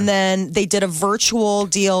 Sure. And then they did a virtual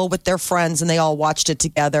deal with their friends and they all watched it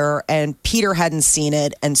together. And Peter hadn't seen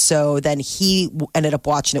it. And so then he ended up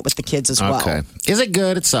watching it with the kids as well. Okay. Is it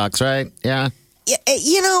good? It sucks, right? Yeah. Yeah,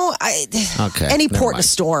 Okay, any never port in a mind.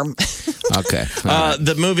 storm. Okay.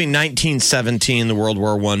 The movie 1917, the World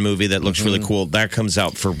War I movie that looks really cool, that comes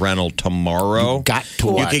out for rental tomorrow. You got to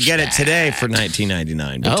You watch could get it that. today for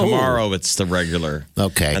 $19.99, but Oh. tomorrow it's the regular.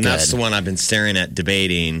 Okay, and that's good. the one I've been staring at,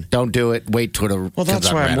 debating. Don't do it. Wait till the. Well, that's comes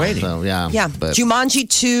out why I'm rental. waiting. So, yeah. Yeah. But Jumanji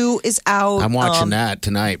 2 is out. I'm watching that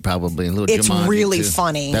tonight, probably. A little It's Jumanji, really too.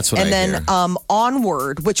 funny. That's what and I then hear.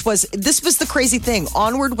 Onward, which was the crazy thing.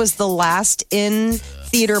 Onward was the last in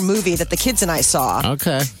theater movie that the kids and I saw.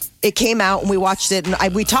 Okay. It came out and we watched it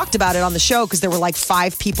and we talked about it on the show because there were like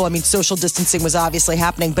 5 people. I mean, social distancing was obviously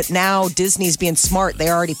happening, but now Disney's being smart. They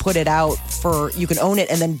already put it out you can own it,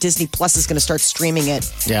 and then Disney Plus is going to start streaming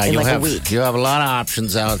it Yeah, in you'll like have a week. you have a lot of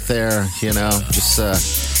options out there.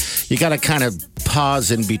 Just you got to kind of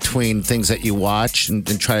pause in between things that you watch and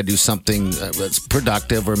try to do something that's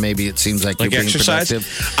productive, or maybe it seems like Like you're being exercise.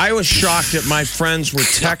 productive. I was shocked that my friends were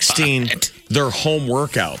texting their home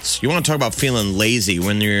workouts. You want to talk about feeling lazy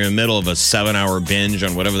when you're in the middle of a 7-hour binge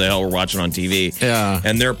on whatever the hell we're watching on TV. Yeah.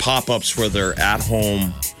 And their pop-ups where they're at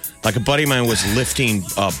home. Like a buddy of mine was lifting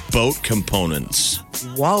boat components.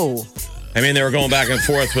 Whoa. I mean, they were going back and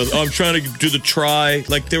forth with, I'm trying to do the try.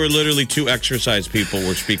 Like, they were literally 2 exercise people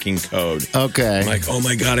were speaking code. Okay. I'm like, oh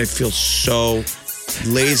my God, I feel so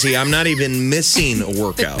lazy. I'm not even missing a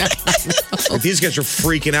workout. Like, these guys are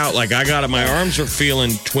freaking out. Like, my arms are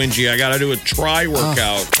feeling twingy. I got to do a try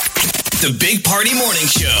workout. The Big Party Morning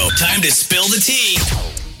Show. Time to spill the tea.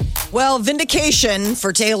 Well, vindication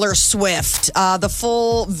for Taylor Swift. The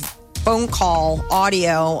full phone call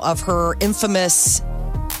audio of her infamous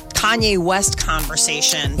Kanye West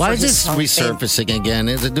conversation. Why for is his this song resurfacing again?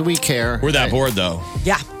 Do we care? We're that bored, though. Fame.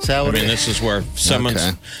 Yeah. Is that I what mean, it this is where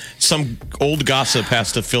some old gossip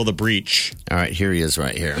has to fill the breach. All right, here he is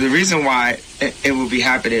right here. The reason why it will be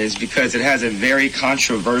happening is because it has a very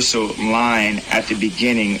controversial line at the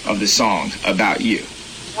beginning of the song about you.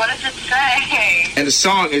 What does it say? And the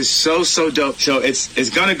song is so dope. So it's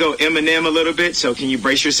gonna go Eminem a little bit. So can you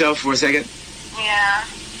brace yourself for a second? Yeah.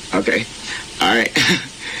 Okay. All right.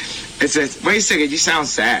 It says, wait a second, you sound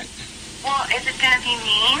sad. Well, is it gonna be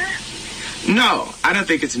mean? No, I don't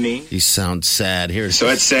think it's mean. You sound sad. Here. So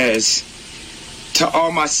it says, to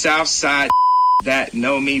all my South Side that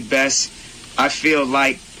know me best, I feel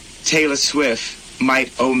like Taylor Swift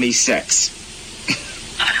might owe me sex.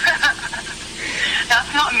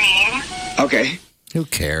 That's not mean. Okay. Who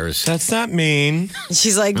cares? That's not mean.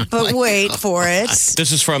 She's like, but wait for it.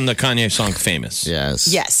 This is from the Kanye song Famous. Yes.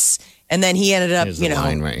 Yes. And then he ended up, Here's the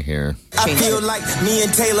line right here. I feel like me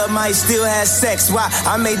and Taylor might still have sex. Why?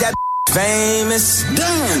 I made that famous.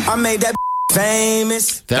 Damn. I made that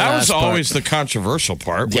famous. That was always the controversial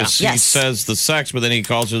part. Was Yeah. he says the sex, but then he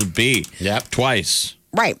calls her the B. Yep. Twice.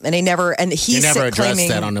 Right. And he never addressed claiming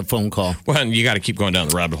that on the phone call. Well, you got to keep going down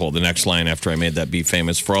the rabbit hole. The next line after I made that be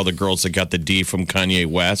famous for all the girls that got the D from Kanye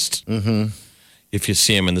West. Mm-hmm. If you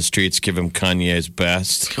see him in the streets, give him Kanye's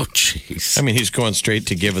best. Oh, jeez. I mean, he's going straight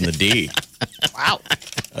to giving the D. Wow.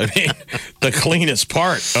 I mean, the cleanest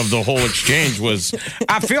part of the whole exchange was,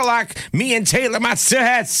 I feel like me and Taylor might still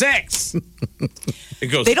had sex. It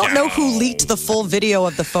goes. They don't know who leaked the full video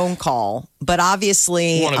of the phone call, but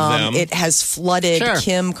obviously One of them. it has flooded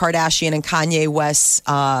Kim Kardashian and Kanye West's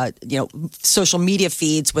social media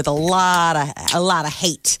feeds with a lot of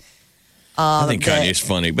hate. I think Kanye's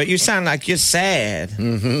funny, but you sound like you're sad.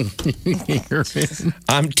 Mm-hmm.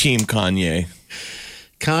 I'm Team Kanye.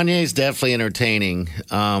 Kanye's definitely entertaining.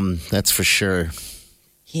 That's for sure.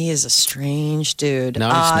 He is a strange dude. No,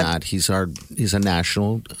 he's not. He's a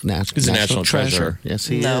national treasure. Yes,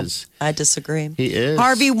 he is. I disagree. He is.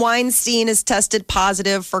 Harvey Weinstein is tested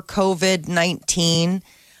positive for COVID-19.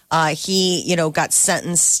 He, got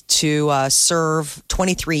sentenced to serve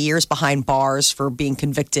 23 years behind bars for being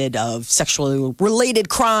convicted of sexually related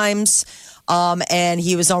crimes. And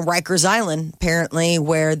he was on Rikers Island, apparently,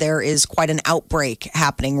 where there is quite an outbreak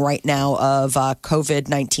happening right now of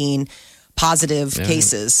COVID-19 positive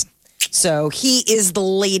cases. So he is the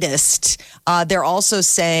latest. They're also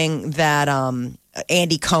saying that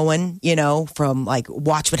Andy Cohen, from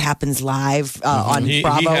Watch What Happens Live on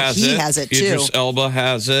Bravo, he has it too. Idris Elba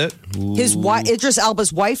has it. Idris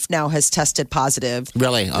Elba's wife now has tested positive.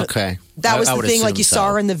 Really? Okay. That was the thing, you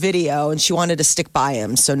saw her in the video, and she wanted to stick by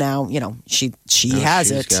him. So now, she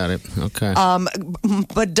has it. She's got it. Okay.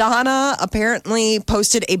 Madonna apparently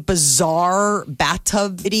posted a bizarre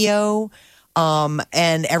bathtub video.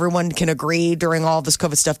 And everyone can agree during all this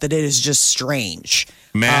COVID stuff that it is just strange.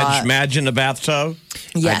 Madge in the bathtub?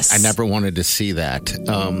 Yes. I never wanted to see that.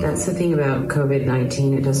 That's the thing about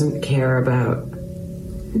COVID-19. It doesn't care about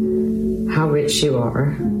how rich you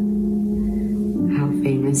are, how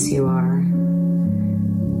famous you are,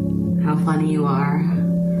 how funny you are,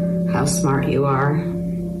 how smart you are.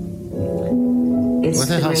 It's what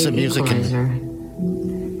the hell's the music equalizer.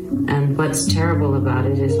 And what's terrible about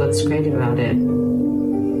it is what's great about it.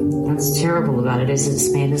 What's terrible about it is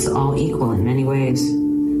it's made us all equal in many ways.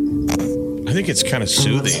 I think it's kind of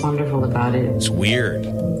soothing. And what's wonderful about it It's weird.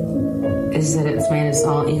 is that it's made us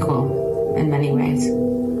all equal in many ways.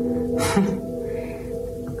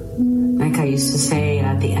 Like I used to say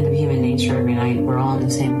at the end of Human Nature every night, we're all in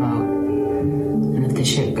the same boat. And if the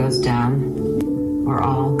ship goes down, we're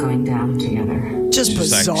all going down together. Just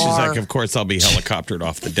bizarre. She's like, of course, I'll be helicoptered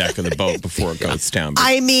off the deck of the boat before it goes down.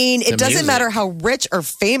 I mean, it doesn't matter how rich or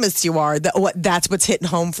famous you are. That's what's hitting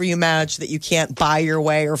home for you, Madge, that you can't buy your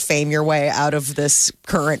way or fame your way out of this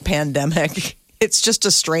current pandemic. It's just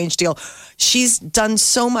a strange deal. She's done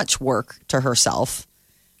so much work to herself.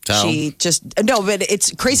 So? But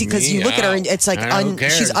it's crazy because you look at her and it's like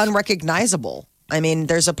she's unrecognizable. I mean,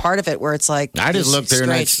 there's a part of it where it's like I just looked there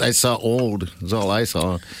and I saw old. That's all I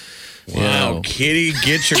saw. Wow, Kitty,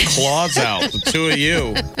 get your claws out. The two of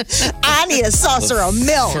you. I need a saucer of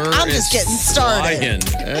milk. I'm just getting started.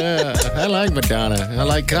 I like Madonna. I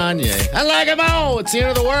like Kanye. I like them all. It's the end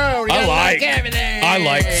of the world. You like everything. I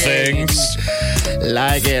like things.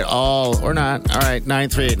 Like it all or not. All right,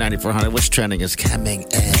 938-9400. Which trending is coming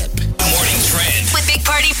up? Morning Trend With Big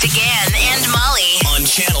Party began and Molly. on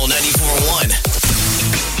Channel 94.1.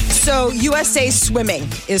 So, USA Swimming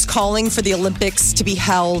is calling for the Olympics to be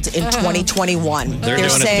held in 2021. They're doing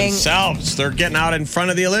saying, it themselves. They're getting out in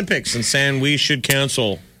front of the Olympics and saying we should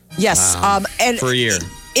cancel. Yes. And for a year.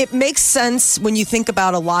 It makes sense when you think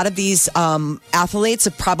about a lot of these athletes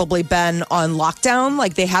have probably been on lockdown.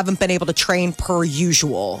 Like they haven't been able to train per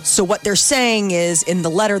usual. So what they're saying is in the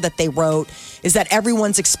letter that they wrote is that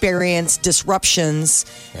everyone's experienced disruptions.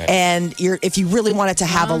 Right. And if you really want it to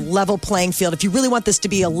have a level playing field, if you really want this to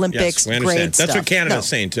be Olympics, yes, grade That's what Canada's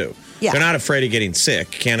saying too. Yeah. They're not afraid of getting sick.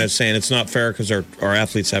 Canada's saying it's not fair because our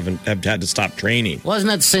athletes have had to stop training. Well, isn't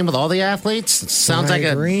that the same with all the athletes? It sounds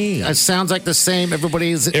it sounds like the same.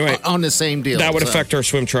 Everybody's on the same deal. That would affect our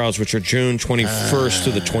swim trials, which are June 21st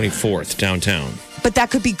to the 24th downtown. But that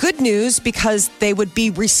could be good news because they would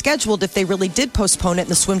be rescheduled if they really did postpone it,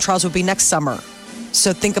 and the swim trials would be next summer.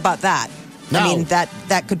 So think about that. No. I mean,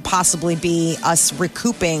 that could possibly be us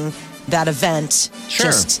recouping that event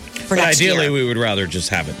just for next year. Ideally, we would rather just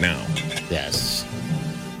have it now. Yes.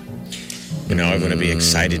 I'm going to be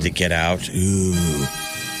excited to get out. Ooh,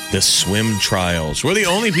 the swim trials. We're the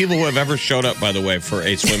only people who have ever showed up, by the way, for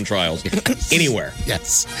a swim trials anywhere.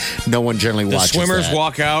 Yes. No one generally watches The swimmers that.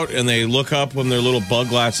 walk out and they look up with their little bug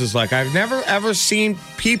glasses like, I've never, ever seen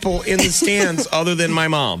people in the stands other than my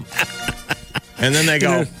mom. And then they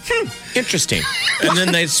go, interesting. And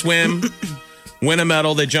then they swim, win a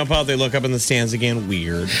medal, they jump out, they look up in the stands again,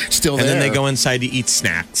 weird. Still there. And then they go inside to eat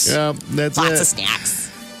snacks. Yeah, that's Lots it. of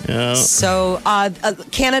snacks. Yeah. So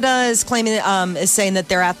Canada is claiming is saying that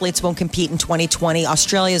their athletes won't compete in 2020.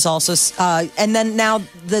 Australia is also, and then now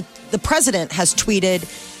the president has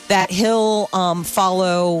tweeted that he'll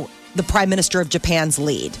follow the Prime Minister of Japan's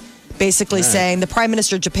lead, basically saying the Prime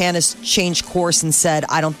Minister of Japan has changed course and said,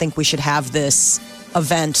 I don't think we should have this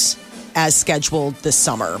event as scheduled this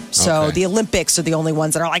summer. So the Olympics are the only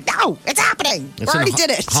ones that are like, no, it's happening. We already did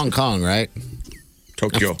it. Hong Kong, right?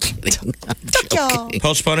 Tokyo. Tokyo.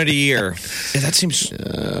 Postpone it a year. Yeah, that seems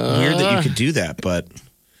weird that you could do that, but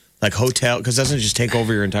like hotel, because doesn't it just take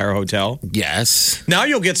over your entire hotel? Yes. Now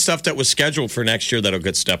you'll get stuff that was scheduled for next year that'll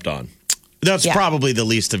get stepped on. That's probably the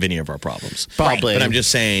least of any of our problems. Probably. But I'm just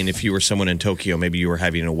saying, if you were someone in Tokyo, maybe you were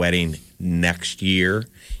having a wedding next year.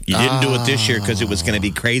 You didn't do it this year because it was going to be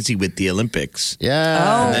crazy with the Olympics.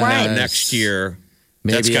 Yeah. And then now next year,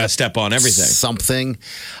 that's got to step on everything. Something.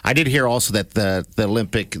 I did hear also that the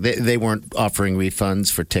Olympic, they weren't offering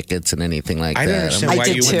refunds for tickets and anything like that. I don't understand why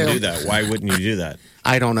you wouldn't do that. Why wouldn't you do that?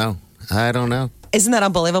 I don't know. Isn't that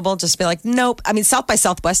unbelievable? Just be like, nope. I mean, South by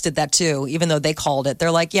Southwest did that too, even though they called it.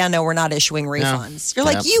 They're like, yeah, no, we're not issuing refunds. You're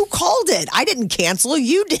like, you called it. I didn't cancel.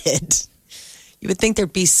 You did. You would think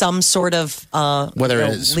there'd be some sort of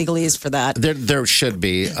legalese for that. There should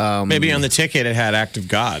be. Maybe on the ticket it had Act of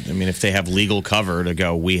God. I mean, if they have legal cover to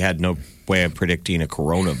go, we had no way of predicting a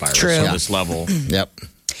coronavirus on this level. Yep.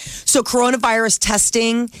 So coronavirus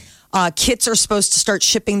testing. Kits are supposed to start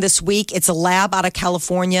shipping this week. It's a lab out of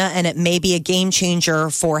California, and it may be a game changer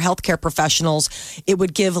for healthcare professionals. It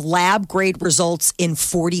would give lab-grade results in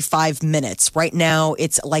 45 minutes. Right now,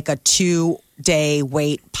 it's like a 2-day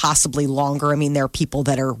wait, possibly longer. I mean, there are people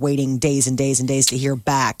that are waiting days and days and days to hear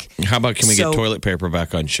back. How about can we get toilet paper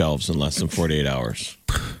back on shelves in less than 48 hours?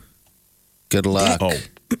 Good luck. Oh.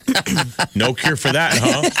 No cure for that,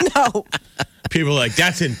 huh? No. People are like,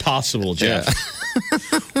 that's impossible, Jeff.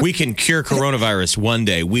 We can cure coronavirus one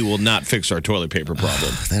day. We will not fix our toilet paper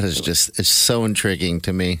problem. That is just, it's so intriguing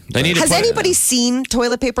to me. Has anybody seen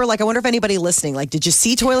toilet paper? Like, I wonder if anybody listening, like, did you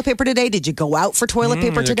see toilet paper today? Did you go out for toilet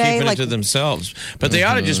paper today? They're keeping like it to themselves. But they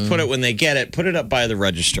ought to just put it when they get it, put it up by the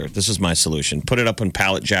register. This is my solution. Put it up on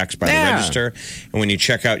pallet jacks by the register. And when you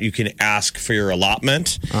check out, you can ask for your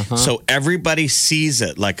allotment. So everybody sees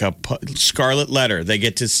it like a scarlet letter. They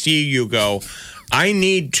get to see you go, I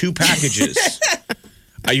need 2 packages.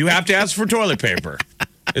 You have to ask for toilet paper.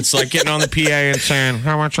 It's like getting on the PA and saying,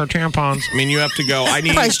 how much are tampons? I mean, you have to go, I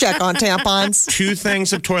need price check on tampons. 2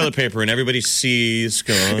 things of toilet paper, and everybody sees,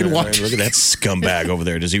 going, look at that scumbag over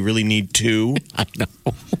there. Does he really need 2? I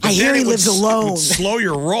know. I hear he lives alone. It would slow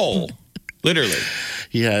your roll, literally.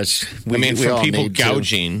 Yes. I mean, from people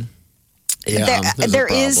gouging. Yeah,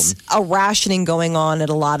 there is a rationing going on at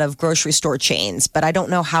a lot of grocery store chains, but I don't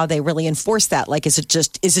know how they really enforce that. Like, is it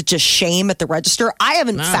just shame at the register? I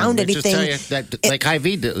haven't found anything. Just tell you that, like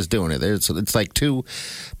Hy-Vee is doing it. It's like 2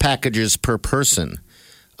 packages per person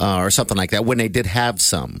or something like that when they did have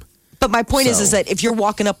some. But my point is that if you're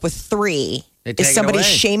walking up with 3, is somebody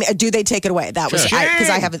shaming? Do they take it away? That was because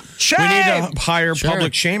I haven't. Shame! We need to hire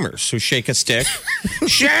public shamers who shake a stick.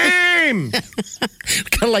 Shame!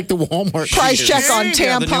 Kind of like the Walmart price check on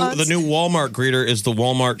tampons. The new Walmart greeter is the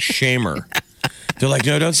Walmart shamer. They're like,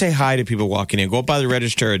 no, don't say hi to people walking in. Go up by the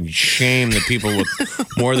register and shame the people with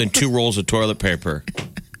more than 2 rolls of toilet paper.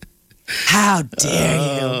 How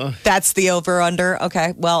dare you? That's the over-under.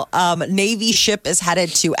 Okay. Well, Navy ship is headed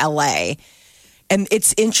to L.A., and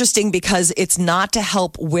it's interesting because it's not to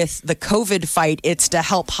help with the COVID fight. It's to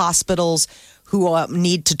help hospitals who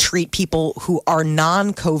need to treat people who are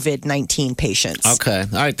non-COVID-19 patients. Okay.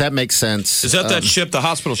 All right. That makes sense. Is that ship, the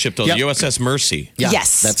hospital ship, though? Yep. The USS Mercy? Yeah,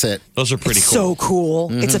 yes. That's it. Those are pretty it's cool. So cool.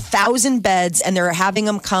 Mm-hmm. It's 1,000 beds, and they're having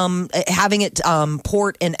it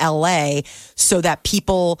port in LA so that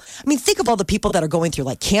people, I mean, think of all the people that are going through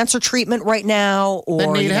like cancer treatment right now.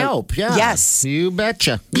 Or they need help. Yeah. Yes. You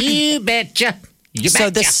betcha. You betcha. You betcha. So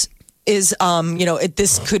this is,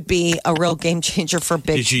 this could be a real game changer for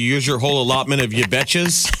big. Did you use your whole allotment of you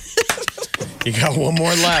betches? You got 1 more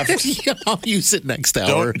left. I'll use it next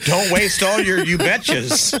hour. Don't waste all your you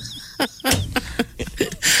betches.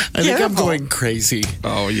 I think I'm going crazy.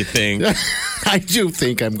 Oh, you think? I do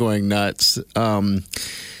think I'm going nuts.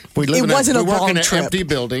 We live in a long an trip. empty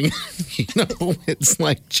building. It's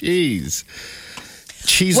like, geez.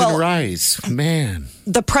 Cheese and rice, man.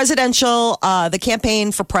 The the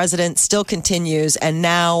campaign for president still continues, and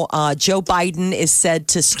now Joe Biden is said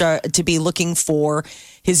to be looking for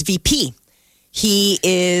his VP. he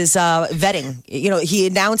is vetting. He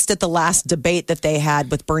announced at the last debate that they had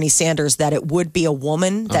with Bernie Sanders that it would be a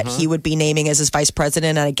woman that he would be naming as his vice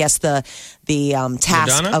president. And I guess the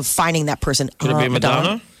task Madonna? of finding that person. Could it be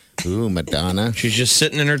Madonna? Ooh, Madonna. She's just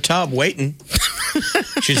sitting in her tub waiting.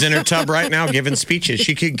 She's in her tub right now giving speeches.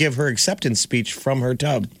 She could give her acceptance speech from her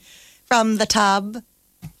tub. From the tub.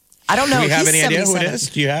 I don't know. Do we have He's any idea who it 77. is?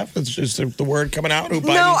 Do you have? Is the word coming out? Who Biden?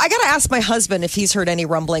 No, I got to ask my husband if he's heard any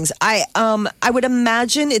rumblings. I would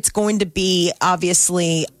imagine it's going to be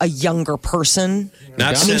obviously a younger person. Not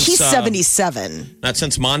I mean, since, he's 77. Not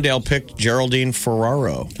since Mondale picked Geraldine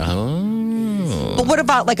Ferraro. Oh. But what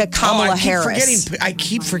about like a Kamala Harris? I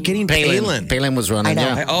keep forgetting Palin. Palin was running. I know.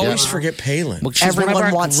 Yeah. I always forget Palin. Well, she's Everyone one of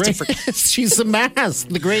our wants to great- She's the mask,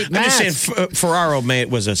 the great I'm mask. just saying Ferraro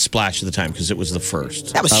was a splash at the time because it was the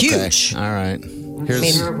first. That was Okay. huge. All right.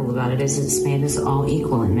 What's terrible about it is it's made us all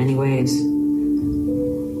equal in many ways.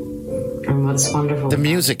 And what's wonderful The about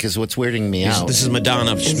music is what's weirding me out. This is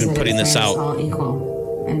Madonna. it She's is been that putting it this made us out. all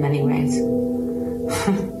equal in many ways.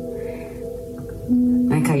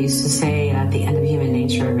 Like I used to say at the end of Human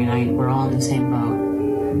Nature every night, we're all in the same boat.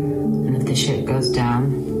 And if the ship goes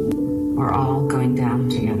down, we're all going down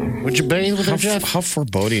together. Would you bathe with her, Jeff? How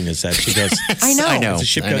foreboding is that? She goes. I know. I know. If the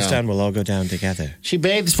ship I goes know. down, we'll all go down together. She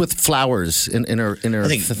bathes with flowers in her. I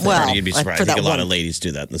think Well, you'd be surprised. for I think that a lot one- of ladies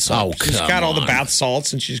do that in the summer. Oh, she's come got all the on. bath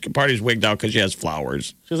salts, and she's party's wigged out because she has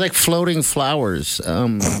flowers. She's like floating flowers.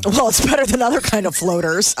 Well, it's better than other kind of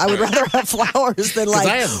floaters. I would rather have flowers than 'Cause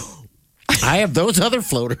like. I have those other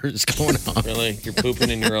floaters going on. Really, you're pooping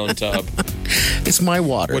in your own tub. It's my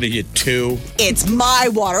water. What are you, 2? It's my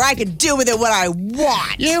water. I can do with it what I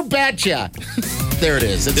want. You betcha. There it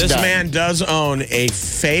is. It's This done. man does own a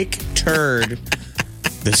fake turd.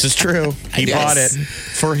 This is true. He Yes. bought it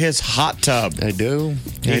for his hot tub. I do.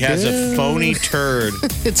 He has a phony turd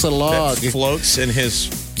It's a log. that floats in his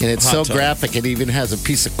And it's hot so tub. graphic. It even has a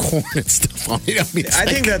piece of corn and stuff on it. I mean, it's I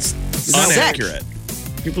like- think that's inaccurate.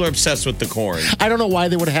 People are obsessed with the corn. I don't know why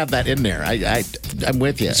they would have that in there. I'm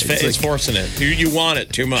with you. It's forcing it. You want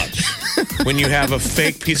it too much. When you have a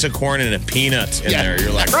fake piece of corn and a peanut in there,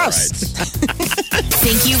 you're like, Gross. all right.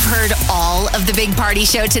 Think you've heard all of the Big Party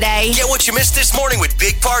Show today? Get what you missed this morning with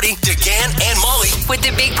Big Party, DeGan, and Molly With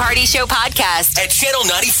the Big Party Show podcast. at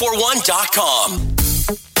channel941.com.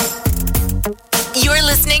 You're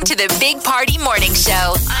listening to the Big Party Morning Show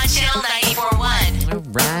on Channel 94.1. All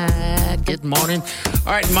right. Good morning.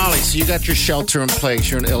 All right, Molly, so you got your shelter in place.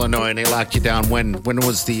 You're in Illinois, and they locked you down. When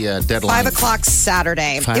was the deadline? 5 o'clock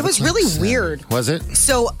Saturday. 5 It was o'clock really Saturday. weird. Was it?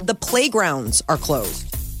 So the playgrounds are closed.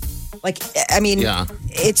 Like, I mean, Yeah.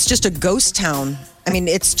 it's just a ghost town. I mean,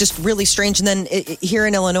 it's just really strange. And then here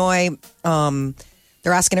in Illinois,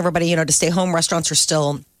 they're asking everybody, to stay home. Restaurants are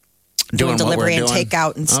still doing what delivery we're and doing?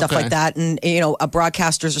 takeout and stuff Okay. like that. And,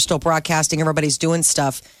 broadcasters are still broadcasting. Everybody's doing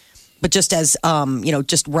stuff. But just as,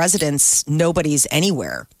 just residents, nobody's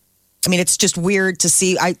anywhere. I mean, it's just weird to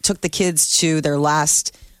see. I took the kids to their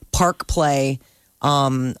last park play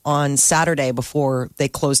on Saturday before they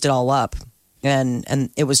closed it all up. And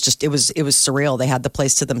it was just it was surreal. They had the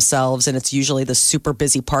place to themselves, and it's usually the super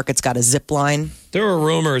busy park. It's got a zip line. There were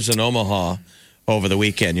rumors in Omaha over the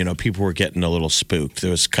weekend. People were getting a little spooked.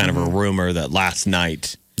 There was kind of a rumor that last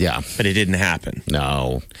night, but it didn't happen.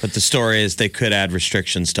 No. But the story is they could add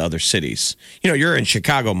restrictions to other cities. You're in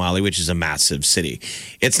Chicago, Molly, which is a massive city.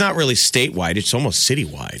 It's not really statewide. It's almost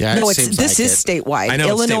citywide. Yeah, No, it seems this like is it. statewide. I know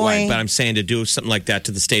Illinois, it's statewide, but I'm saying to do something like that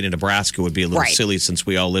to the state of Nebraska would be a little Right. silly since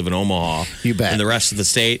we all live in Omaha. You bet. And the rest of the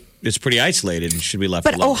state is pretty isolated and should be left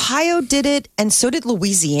but alone. Ohio did it, and so did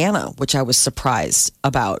Louisiana, which I was surprised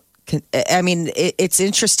about. I mean, it's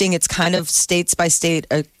interesting. It's kind of states by state,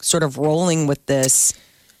 sort of rolling with this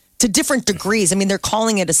to different degrees. I mean, they're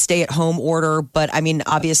calling it a stay-at-home order, but I mean,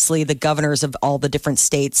 obviously, the governors of all the different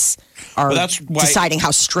states are Well, that's why deciding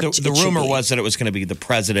how strict. The it should rumor be. was that it was going to be the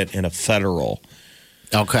president in a federal.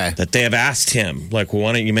 Okay. That they have asked him, like,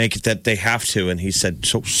 why don't you make it that they have to? And he said,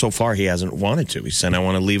 so far he hasn't wanted to. He said, I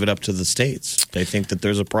want to leave it up to the states. They think that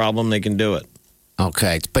there's a problem, they can do it.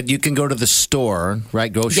 Okay, but you can go to the store,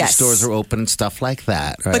 right? Grocery Yes. stores are open and stuff like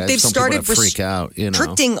that. Right? But they've Some people started that freak out.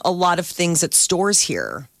 restricting a lot of things at stores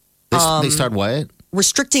here. They start what?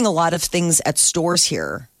 Restricting a lot of things at stores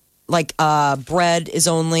here. Like bread is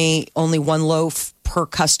only one loaf per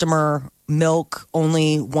customer. Milk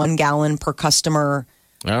only 1 gallon per customer.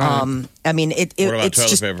 All right. I mean, What about it's toilet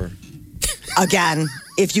just paper? again,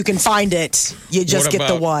 if you can find it, you just What get the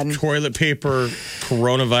about one. toilet paper,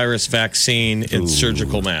 coronavirus vaccine, and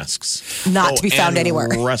surgical masks. Not to be found and anywhere.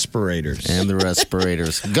 Respirators. And the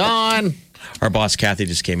respirators. Gone. Our boss Kathy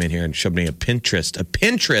just came in here and showed me a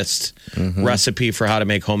Pinterest recipe for how to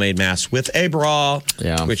make homemade masks with a bra,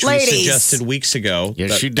 which we suggested weeks ago.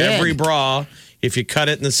 Yes, she did. Every bra, if you cut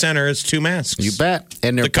it in the center, it's 2 masks. You bet.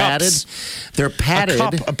 And they're padded. They're padded.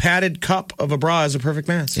 A padded cup of a bra is a perfect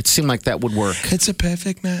mask. It seemed like that would work. It's a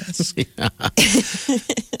perfect mask.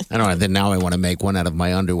 I don't know. Then now I want to make one out of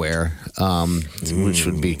my underwear, which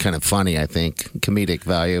would be kind of funny, I think. Comedic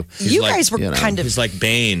value. You guys were kind of... He's like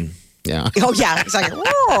Bane. Yeah. Oh, yeah. It's like,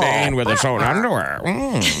 Bane with his own underwear.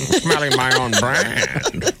 Smelling my own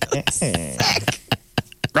brand.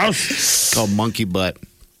 Gross. Called monkey butt.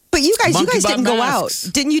 But you guys Monkey didn't butt go masks.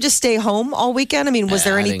 out. Didn't you just stay home all weekend? I mean, was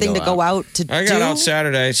there anything to go out to do? I got out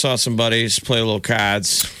Saturday, saw some buddies, play a little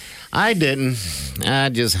cards. I didn't. I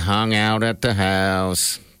just hung out at the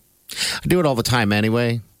house. I do it all the time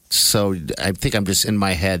anyway. So I think I'm just in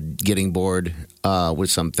my head getting bored with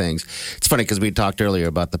some things. It's funny because we talked earlier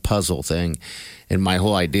about the puzzle thing. And my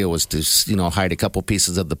whole idea was to, hide a couple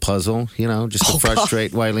pieces of the puzzle, just to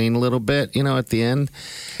frustrate Wileen a little bit, at the end.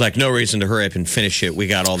 Like, no reason to hurry up and finish it. We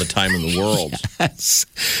got all the time in the world. Yes.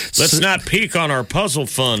 Let's not peek on our puzzle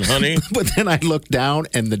fun, honey. But then I look down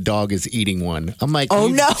and the dog is eating one. I'm like, oh,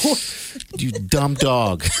 no. You dumb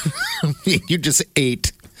dog. You just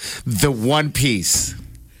ate the one piece,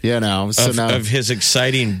 of his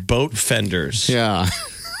exciting boat fenders. Yeah.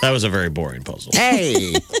 That was a very boring puzzle.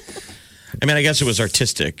 Hey. I mean, I guess it was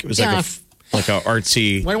artistic. It was like a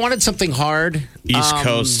artsy. I wanted something hard. East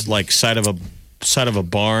Coast, like side of a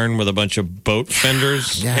barn with a bunch of boat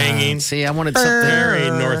fenders hanging. See, I wanted something very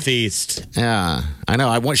northeast. Yeah, I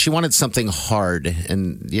know. She wanted something hard,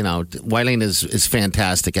 and Wileen is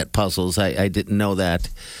fantastic at puzzles. I didn't know that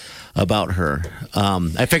about her.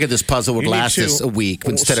 I figured this puzzle would last us a week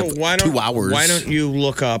instead of 2 hours. Why don't you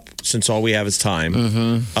look up, since all we have is time,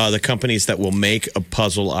 the companies that will make a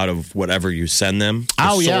puzzle out of whatever you send them?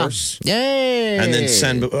 Source, yay! And then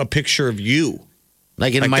send a picture of you.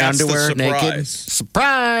 Like in my underwear, naked?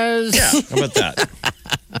 Surprise! Yeah, how about that?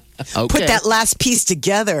 Okay. Put that last piece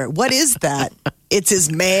together. What is that? It's his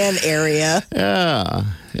man area.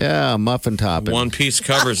 Yeah, muffin topping. One piece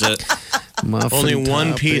covers it. Only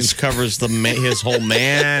one piece covers his whole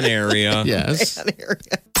man area. Yes. Man area.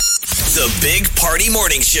 The Big Party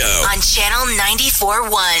Morning Show on Channel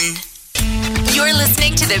 94.1. You're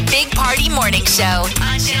listening to the Big Party Morning Show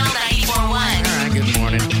on Channel 94.1. All right, good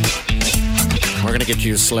morning. We're going to get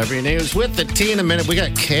you celebrity news with the tea in a minute. We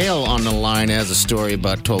got Kale on the line. Has a story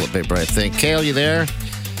about toilet paper, I think. Kale, you there?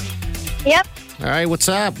 Yep. All right, what's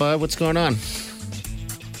up, bud? What's going on?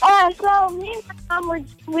 So me and my mom,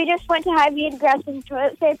 we just went to Hy-Vee to grab some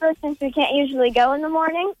toilet paper since we can't usually go in the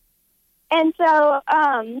morning. And so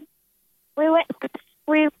we went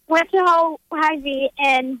to Hy-Vee,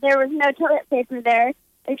 and there was no toilet paper there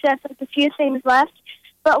except like a few things left.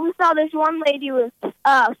 But we saw this one lady with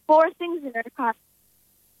 4 things in her car.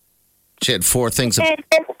 She had 4 things of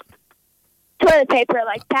toilet paper,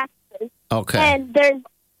 like packages. Okay. And there's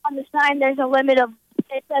on the sign, there's a limit of,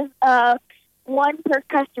 it says 1 per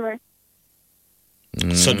customer.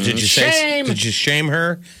 So did you shame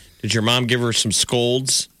her? Did your mom give her some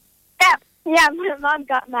scolds? Yeah, my mom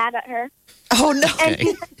got mad at her. Oh, no.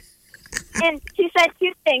 And she said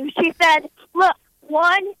 2 things. She said, look,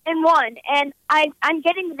 1 and 1, and I'm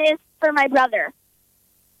getting this for my brother.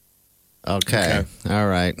 Okay. All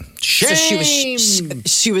right. Shame. So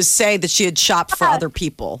she was saying that she had shopped for other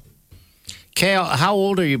people. Kale, how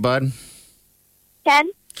old are you, bud? 10.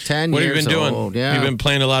 10 what years have you been doing? old. Yeah. You've been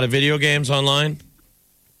playing a lot of video games online?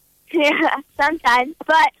 Yeah, sometimes.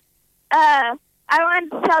 But I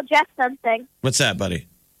wanted to tell Jeff something. What's that, buddy?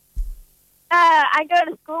 I go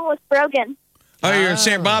to school with Brogan. Oh, you're a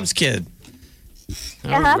St. Bob's kid.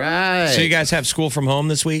 All right. So you guys have school from home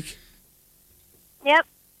this week? Yep.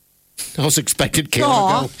 I was expected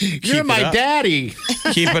Kale to go, you're my daddy.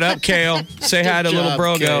 Keep it up, Kale. Say hi to little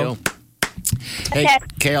Brogo. Kale. Hey,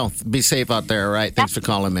 Kale, be safe out there, all right? Thanks for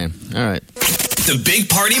calling, man. All right. The Big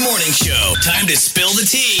Party Morning Show. Time to spill the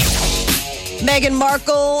tea. Meghan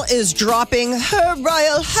Markle is dropping Her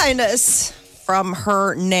Royal Highness from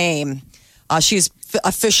her name. She's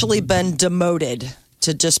officially been demoted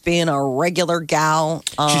to just being a regular gal.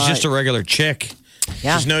 She's just a regular chick.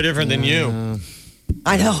 Yeah. She's no different than you.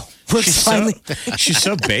 I know. She's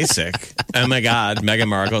so basic. Oh, my God. Meghan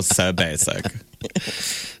Markle's so basic.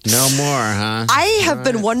 No more, huh? I have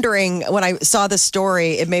been wondering, when I saw this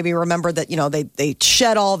story, it made me remember that, they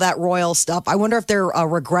shed all that royal stuff. I wonder if they're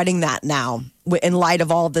regretting that now in light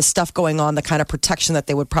of all this stuff going on, the kind of protection that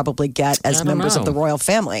they would probably get as members of the royal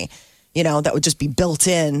family, that would just be built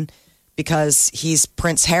in because he's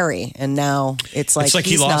Prince Harry, and now it's like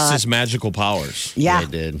he lost his magical powers. Yeah. He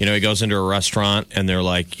did. You know, he goes into a restaurant and they're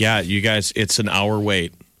like, "Yeah, you guys, it's an hour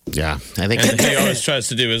wait." Yeah, I think. And he always tries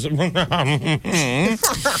to do is, and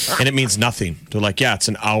it means nothing. They're like, "Yeah, it's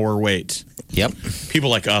an hour wait." Yep. People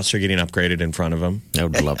like us are getting upgraded in front of him. I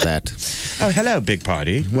would love that. Oh, hello, big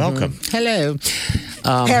party. Welcome. Hello.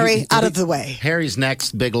 Harry, out of the way. Harry's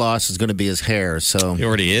next big loss is going to be his hair. So He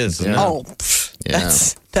already is. Yeah. Oh, Yeah.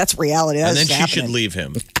 that's reality. That's And then she happening. should leave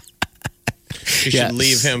him. She should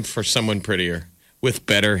leave him for someone prettier with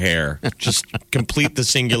better hair. Just complete the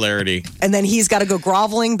singularity. And then he's got to go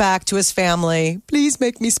groveling back to his family. Please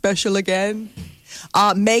make me special again.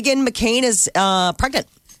 Meghan McCain is pregnant.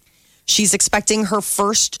 She's expecting her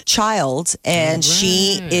first child, and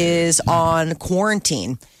she is on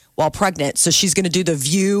quarantine while pregnant. So she's going to do the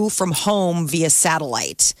view from home via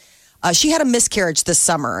satellite. She had a miscarriage this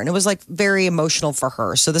summer, and it was like very emotional for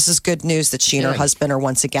her. So this is good news that she and her husband are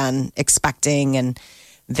once again expecting, and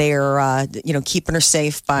they're keeping her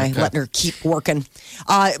safe by letting her keep working.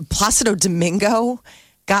 Placido Domingo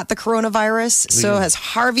got the coronavirus. So has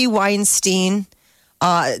Harvey Weinstein.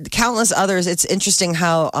 Countless others. It's interesting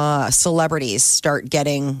how celebrities start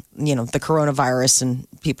getting, the coronavirus, and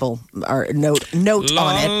people are note on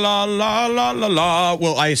it. La, la, la, la, la.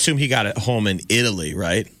 Well, I assume he got it home in Italy,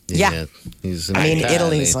 right? Yeah. He's in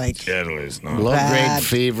Italy's like Italy's not low-grade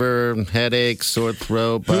fever, headache, sore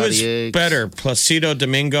throat, Who body is aches. better, Placido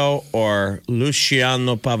Domingo or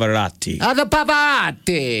Luciano Pavarotti? The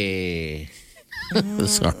Pavarotti.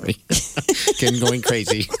 Sorry. Ken going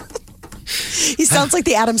crazy. he sounds like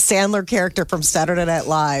the Adam Sandler character from Saturday Night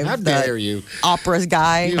Live. How dare you? Opera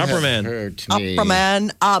guy. Opera man. Opera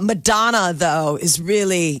man. Madonna, though, is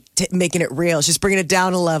really making it real. She's bringing it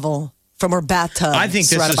down a level from her bathtub. I think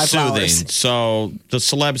this surrounded by is soothing. flowers. So the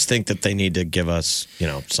celebs think that they need to give us,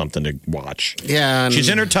 something to watch. Yeah. She's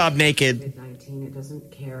in her tub naked. COVID-19, it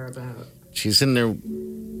doesn't care about She's in there.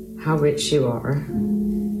 how rich you are,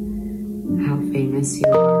 how famous you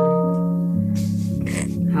are,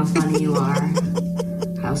 how funny you are,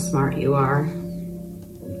 how smart you are,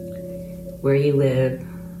 where you live,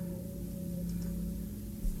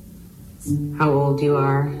 how old you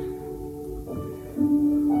are,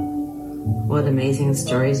 what amazing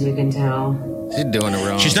stories you can tell. She's doing it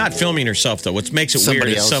wrong. She's not filming herself, though. What makes it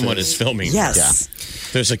Somebody weird is else someone is. is filming. Yes.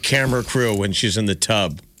 There's a camera crew when she's in the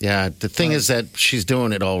tub. Yeah, the thing is that she's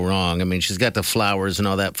doing it all wrong. I mean, she's got the flowers and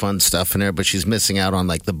all that fun stuff in there, but she's missing out on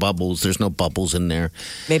like the bubbles. There's no bubbles in there.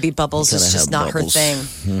 Maybe bubbles is Gotta just have not bubbles. her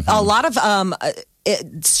thing. A lot of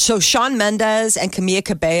so Shawn Mendes and Camila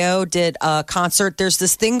Cabello did a concert. There's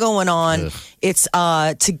this thing going on. It's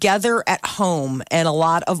Together at Home, and a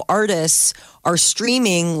lot of artists are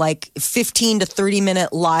streaming like 15 to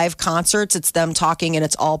 30-minute live concerts. It's them talking, and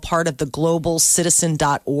it's all part of the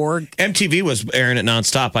globalcitizen.org. MTV was airing it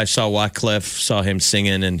nonstop. I saw Wycliffe, saw him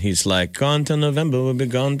singing, and he's like, "Gone to November, we'll be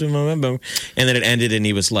gone to November." And then it ended, and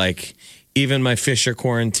he was like, "Even my fish are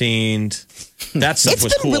quarantined." That stuff It's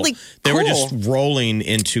was been cool. really They were cool. just rolling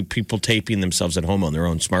into people taping themselves at home on their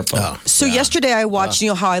own smartphone. So yesterday I watched, you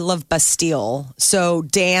know how I love Bastille. So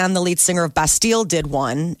Dan, the lead singer of Bastille, did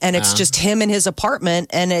one, and it's just him in his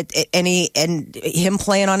apartment, and him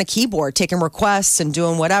playing on a keyboard, taking requests and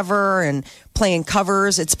doing whatever, and playing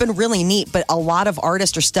covers. It's been really neat. But a lot of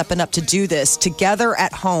artists are stepping up to do this Together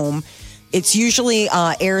at Home. It's usually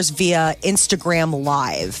airs via Instagram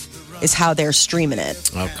Live. Is how they're streaming it.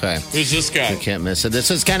 Okay. Who's this guy? You can't miss it. This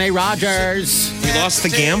is Kenny Rogers. He lost the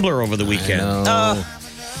gambler over the weekend. I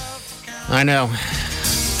know.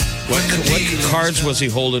 What cards was he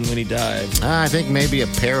holding when he died? I think maybe a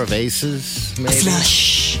pair of aces. Maybe.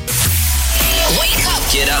 Flush. Wake up.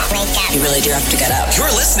 Get up. You really do have to get up. You're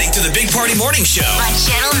listening to the Big Party Morning Show. On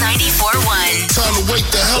Channel 94.1. Time to wake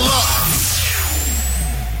the hell up.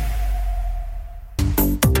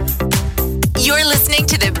 You're listening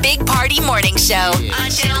to the Big Party Morning Show on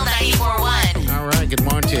Channel 94.1. All right. Good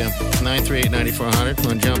morning to you. 938-9400.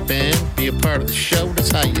 Want to jump in? Be a part of the show.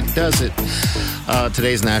 That's how you does it.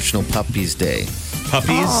 Today's National Puppies Day. Puppies?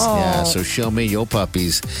 Yeah, so show me your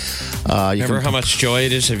puppies. Remember how much joy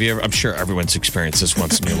it is? Have you ever? I'm sure everyone's experienced this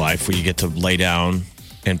once in your life, where you get to lay down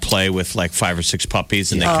and play with like 5 or 6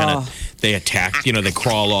 puppies, and they attack. They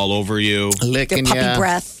crawl all over you. licking Get puppy ya.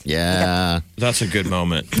 breath. Yeah. That's a good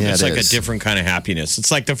moment. Yeah, It's it like is. a different kind of happiness.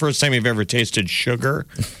 It's like the first time you've ever tasted sugar.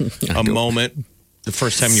 A moment. The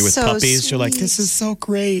first time you're with So puppies, you're like, sweet. "This is so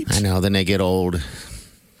great." I know. Then they get old.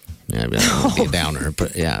 Yeah, I mean, I don't be a downer,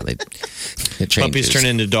 but yeah, it changes. Puppies turn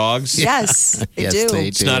into dogs. Yes, they Yes, do. they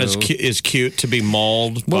It's not as cute to be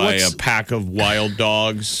mauled Well, by what's- a pack of wild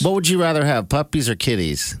dogs. What would you rather have, puppies or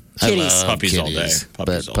kitties? Kitties. Puppies all day.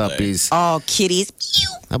 Puppies all day. Puppies. Oh, kitties.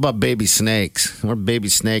 How about baby snakes? What baby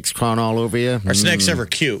snakes crawling all over you? Are snakes ever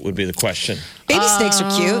cute would be the question. Baby snakes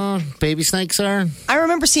are cute. Baby snakes are? I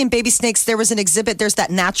remember seeing baby snakes. There was an exhibit. There's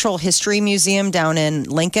that Natural History Museum down in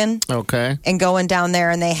Lincoln. Okay. And going down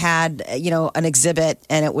there, and they had, an exhibit,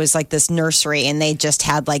 and it was like this nursery, and they just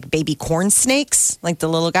had like baby corn snakes, like the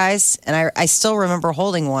little guys. And I still remember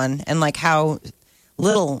holding one and like how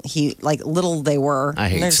little they were. I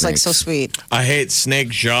hate and they're just like snakes. so sweet. I hate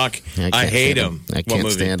snakes, Jacques. I hate them. I can't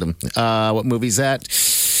stand them. What movie's that?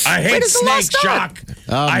 I hate snakes, Jacques.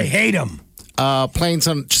 I hate them.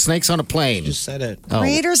 Snakes on a plane. Just said it. Oh.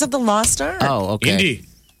 Raiders of the Lost Ark. Oh, okay. Indy.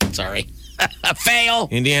 Sorry. Fail.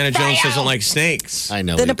 Indiana Jones doesn't like snakes. I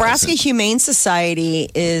know. The Nebraska Humane Society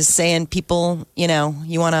is saying people, you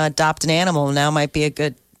want to adopt an animal, now might be a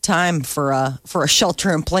good time for a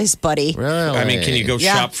shelter in place, buddy. Really? I mean, can you go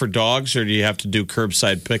shop for dogs, or do you have to do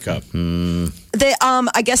curbside pickup? They,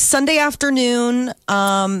 I guess Sunday afternoon,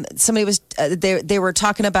 somebody was they were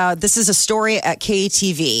talking about, this is a story at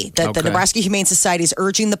KTV that the Nebraska Humane Society is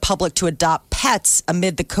urging the public to adopt pets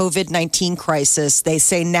amid the COVID-19 crisis. They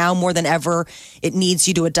say now more than ever, it needs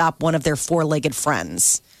you to adopt one of their four-legged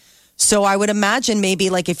friends. So I would imagine maybe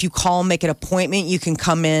like if you call, make an appointment, you can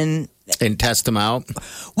come in and test them out.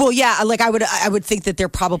 Well, yeah, like I would think that they're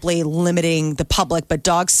probably limiting the public, but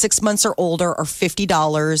dogs 6 months or older are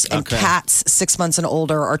 $50, and cats 6 months and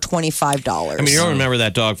older are $25. I mean, you don't remember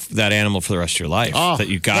that animal for the rest of your life. That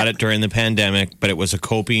you got it during the pandemic, but it was a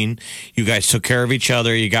coping. You guys took care of each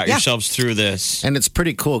other. You got yourselves through this. And it's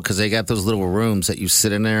pretty cool because they got those little rooms that you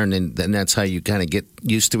sit in there, and then that's how you kind of get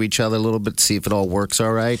used to each other a little bit, see if it all works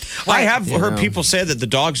all right. I have heard people say that the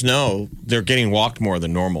dogs know they're getting walked more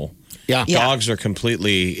than normal. Yeah. Dogs are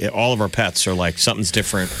completely, all of our pets are like, something's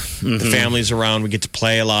different. The family's around. We get to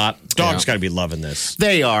play a lot. Dogs got to be loving this.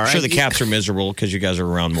 They are. I'm sure the cats are miserable because you guys are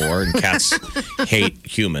around more, and cats hate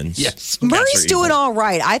humans. Yes. Murray's doing all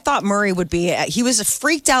right. I thought Murray would be. He was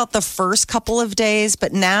freaked out the first couple of days,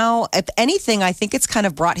 but now, if anything, I think it's kind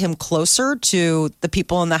of brought him closer to the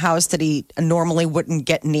people in the house that he normally wouldn't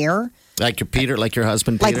get near. Like your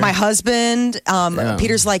husband, Peter? Like my husband.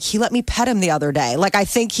 Peter's like, he let me pet him the other day. Like, I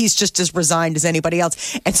think he's just as resigned as anybody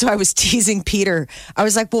else. And so I was teasing Peter. I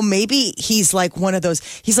was like, well, maybe he's like one of those.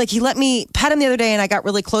 He's like, he let me pet him the other day, and I got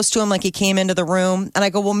really close to him. Like, he came into the room. And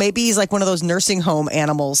I go, well, maybe he's like one of those nursing home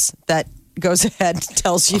animals that goes ahead and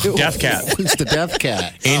tells you. Death cat. Who's the death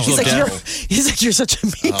cat? Angel of death. He's like, you're such a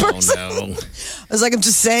mean person. No. I was like, I'm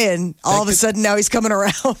just saying. All of a sudden, now he's coming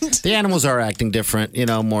around. The animals are acting different,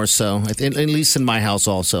 more so. At least in my house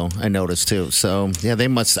also, I noticed too. So, yeah, they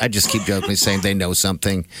must. I just keep jokingly saying they know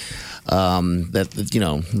something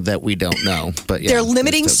that we don't know. But yeah, they're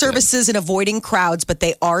limiting services and avoiding crowds, but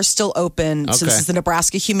they are still open. So this is the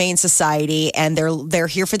Nebraska Humane Society, and they're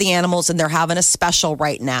here for the animals, and they're having a special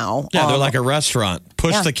right now. Yeah, they're like a restaurant.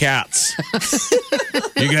 Push the cats.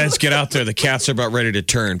 You guys get out there. The cats are about ready to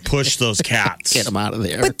turn. Push those cats. Get them out of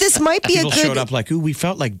there. But this might be People showed up like, ooh, we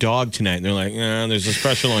felt like dog tonight. And they're like, there's a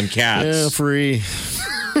special on cats. Yeah, free.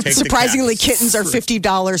 Surprisingly, kittens are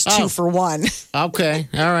 $50 2 for 1. Okay.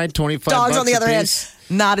 All right. 25 Dogs, on the other hand, piece.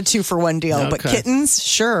 not a 2 for 1 deal. Okay. But kittens,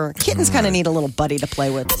 sure. Kittens kind of need a little buddy to play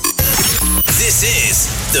with. This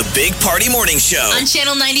is the Big Party Morning Show on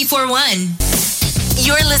Channel 94.1.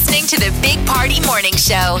 You're listening to the Big Party Morning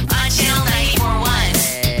Show on Channel 94.1.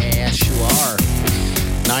 Yes, you are.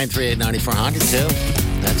 938-9400 too.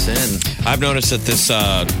 That's in. I've noticed that this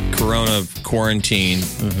corona quarantine,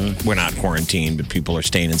 we're not quarantined, but people are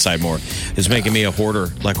staying inside more, is making me a hoarder.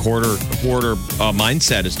 Like hoarder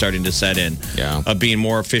mindset is starting to set in. Yeah. Of being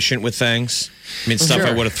more efficient with things. I mean, stuff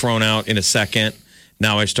I would have thrown out in a second.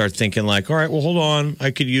 Now I start thinking like, all right, well, hold on. I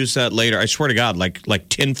could use that later. I swear to God, like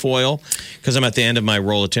tinfoil, because I'm at the end of my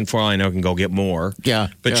roll of tinfoil. I know I can go get more. Yeah.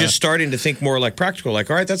 But just starting to think more like practical. Like,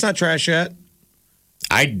 all right, that's not trash yet.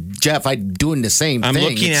 I'm doing the same I'm thing.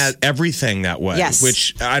 looking at everything that way, Yes.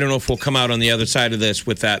 which I don't know if we'll come out on the other side of this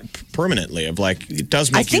with that permanently. Of like, it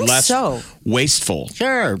does make you less wasteful.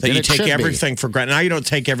 Sure, that you take everything for granted. Now you don't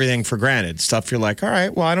take everything for granted. Stuff you're like, all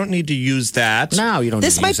right, well, I don't need to use that. No, you don't.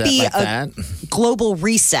 This need might to use be that like a that. global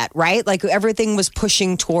reset, right? Like everything was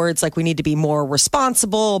pushing towards like we need to be more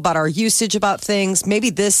responsible about our usage about things. Maybe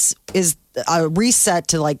this is a reset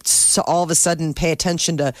to like so all of a sudden pay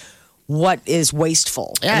attention to what is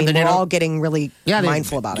wasteful. Yeah, I mean, then you we're don't- all getting really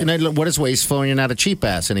mindful about it. You know, what is wasteful? And you're not a cheap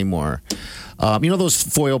ass anymore. You know those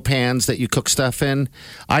foil pans that you cook stuff in?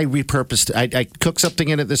 I repurposed. I cooked something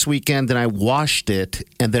in it this weekend, then I washed it,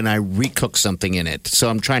 and then I recooked something in it. So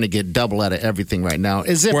I'm trying to get double out of everything right now.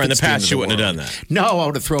 As if Where in the it's end past of you wouldn't world. have done that. No, I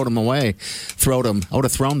would have thrown them away. I would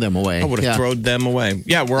have thrown them away. I would have thrown them away.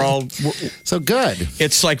 Yeah, we're so good.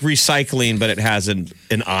 It's like recycling, but it has an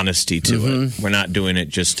honesty to it. We're not doing it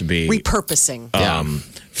just to be repurposing.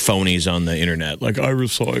 Phonies on the internet. Like, I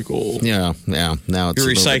recycle. Yeah. Now it's You're a little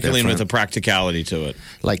bit recycling with different. a practicality to it.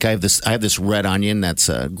 Like I have this red onion that's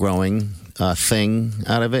growing thing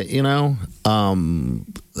out of it. You know,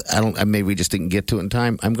 maybe we just didn't get to it in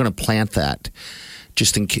time. I'm going to plant that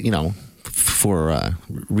just in for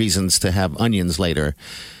reasons to have onions later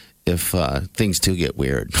if things do get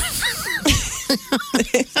weird.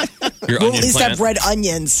 We'll at least have red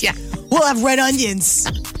onions. Yeah, we'll have red onions.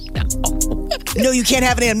 No, you can't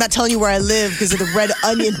have any. I'm not telling you where I live because of the red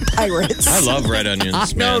onion pirates. I love red onions, I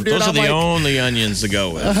man. know, dude, Those are I'm the like- only onions to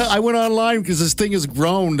go with. I went online because this thing has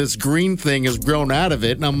grown. This green thing has grown out of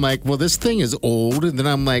it. And I'm like, well, this thing is old. And then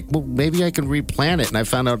I'm like, well, maybe I can replant it. And I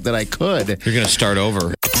found out that I could. You're going to start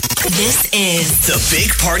over. This is The Big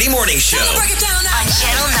Party Morning Show. on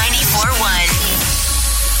Channel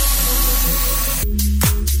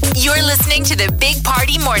 94.1. You're listening to the Big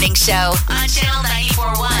Party Morning Show on Channel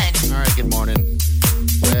 94.1. All right, good morning.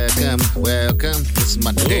 Welcome. This is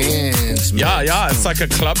my dance. Yeah, it's like a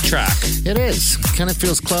club track. It is. Kind of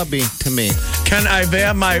feels clubby to me. Can I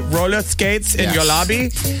wear my roller skates in your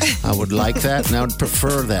lobby? I would like that, and I would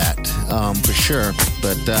prefer that for sure.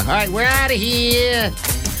 But all right, we're out of here.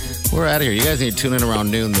 We're out of here. You guys need to tune in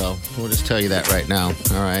around noon, though. We'll just tell you that right now.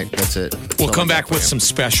 All right, that's it. We'll That's come all I got back for with you. some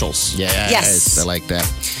specials. Yes. I like that.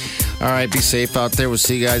 All right, be safe out there. We'll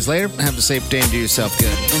see you guys later. Have a safe day and do yourself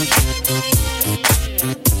good.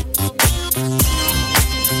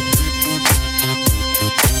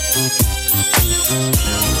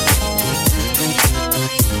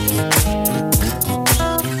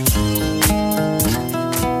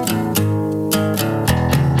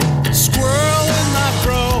 Squirrel in my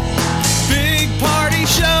fro. Big party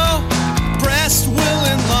show. Breast will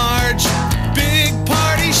enlarge. Big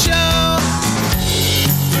party show.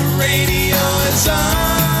 The radio is on.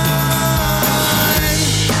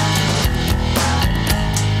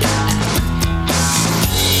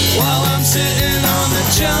 While I'm sitting on the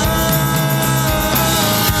john.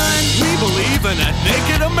 We believe in a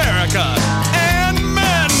naked America and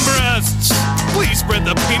man breasts. Please spread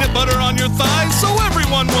the peanut butter on your thighs so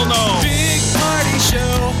everyone will know. Big party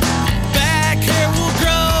show. Back hair will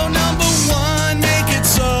grow. Number one, make it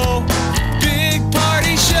so. Big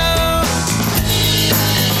party show.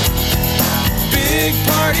 Big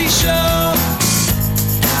party show.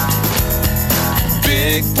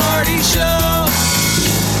 Big party show.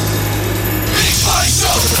 Big Party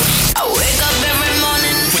Show. I wake up every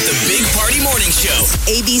morning With the Big Party Morning Show.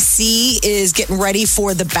 ABC is getting ready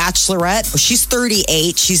for The Bachelorette. She's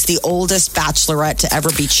 38. She's the oldest Bachelorette to ever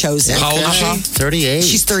be chosen. How old is she? 38.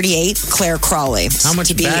 She's 38. Claire Crawley. How much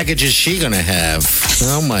To be- baggage is she going to have?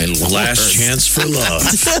 Oh, my Lord. Last chance for love.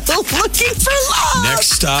 Looking for love.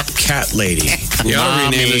 Next stop, Cat Lady. You ought to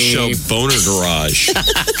rename the show Boner Garage.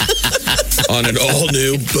 On an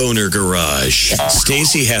all-new Boner Garage.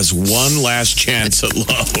 Stacy has one last chance at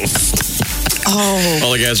love. Oh.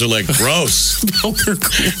 All the guys are like, gross.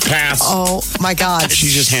 Pass. Oh, my God.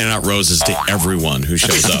 She's just handing out roses to everyone who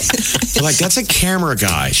shows up. They're like, that's a camera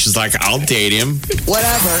guy. She's like, I'll date him.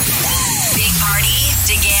 Whatever. Big Party,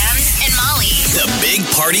 DeGan, and Molly. The Big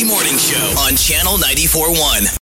Party Morning Show on Channel 94.1.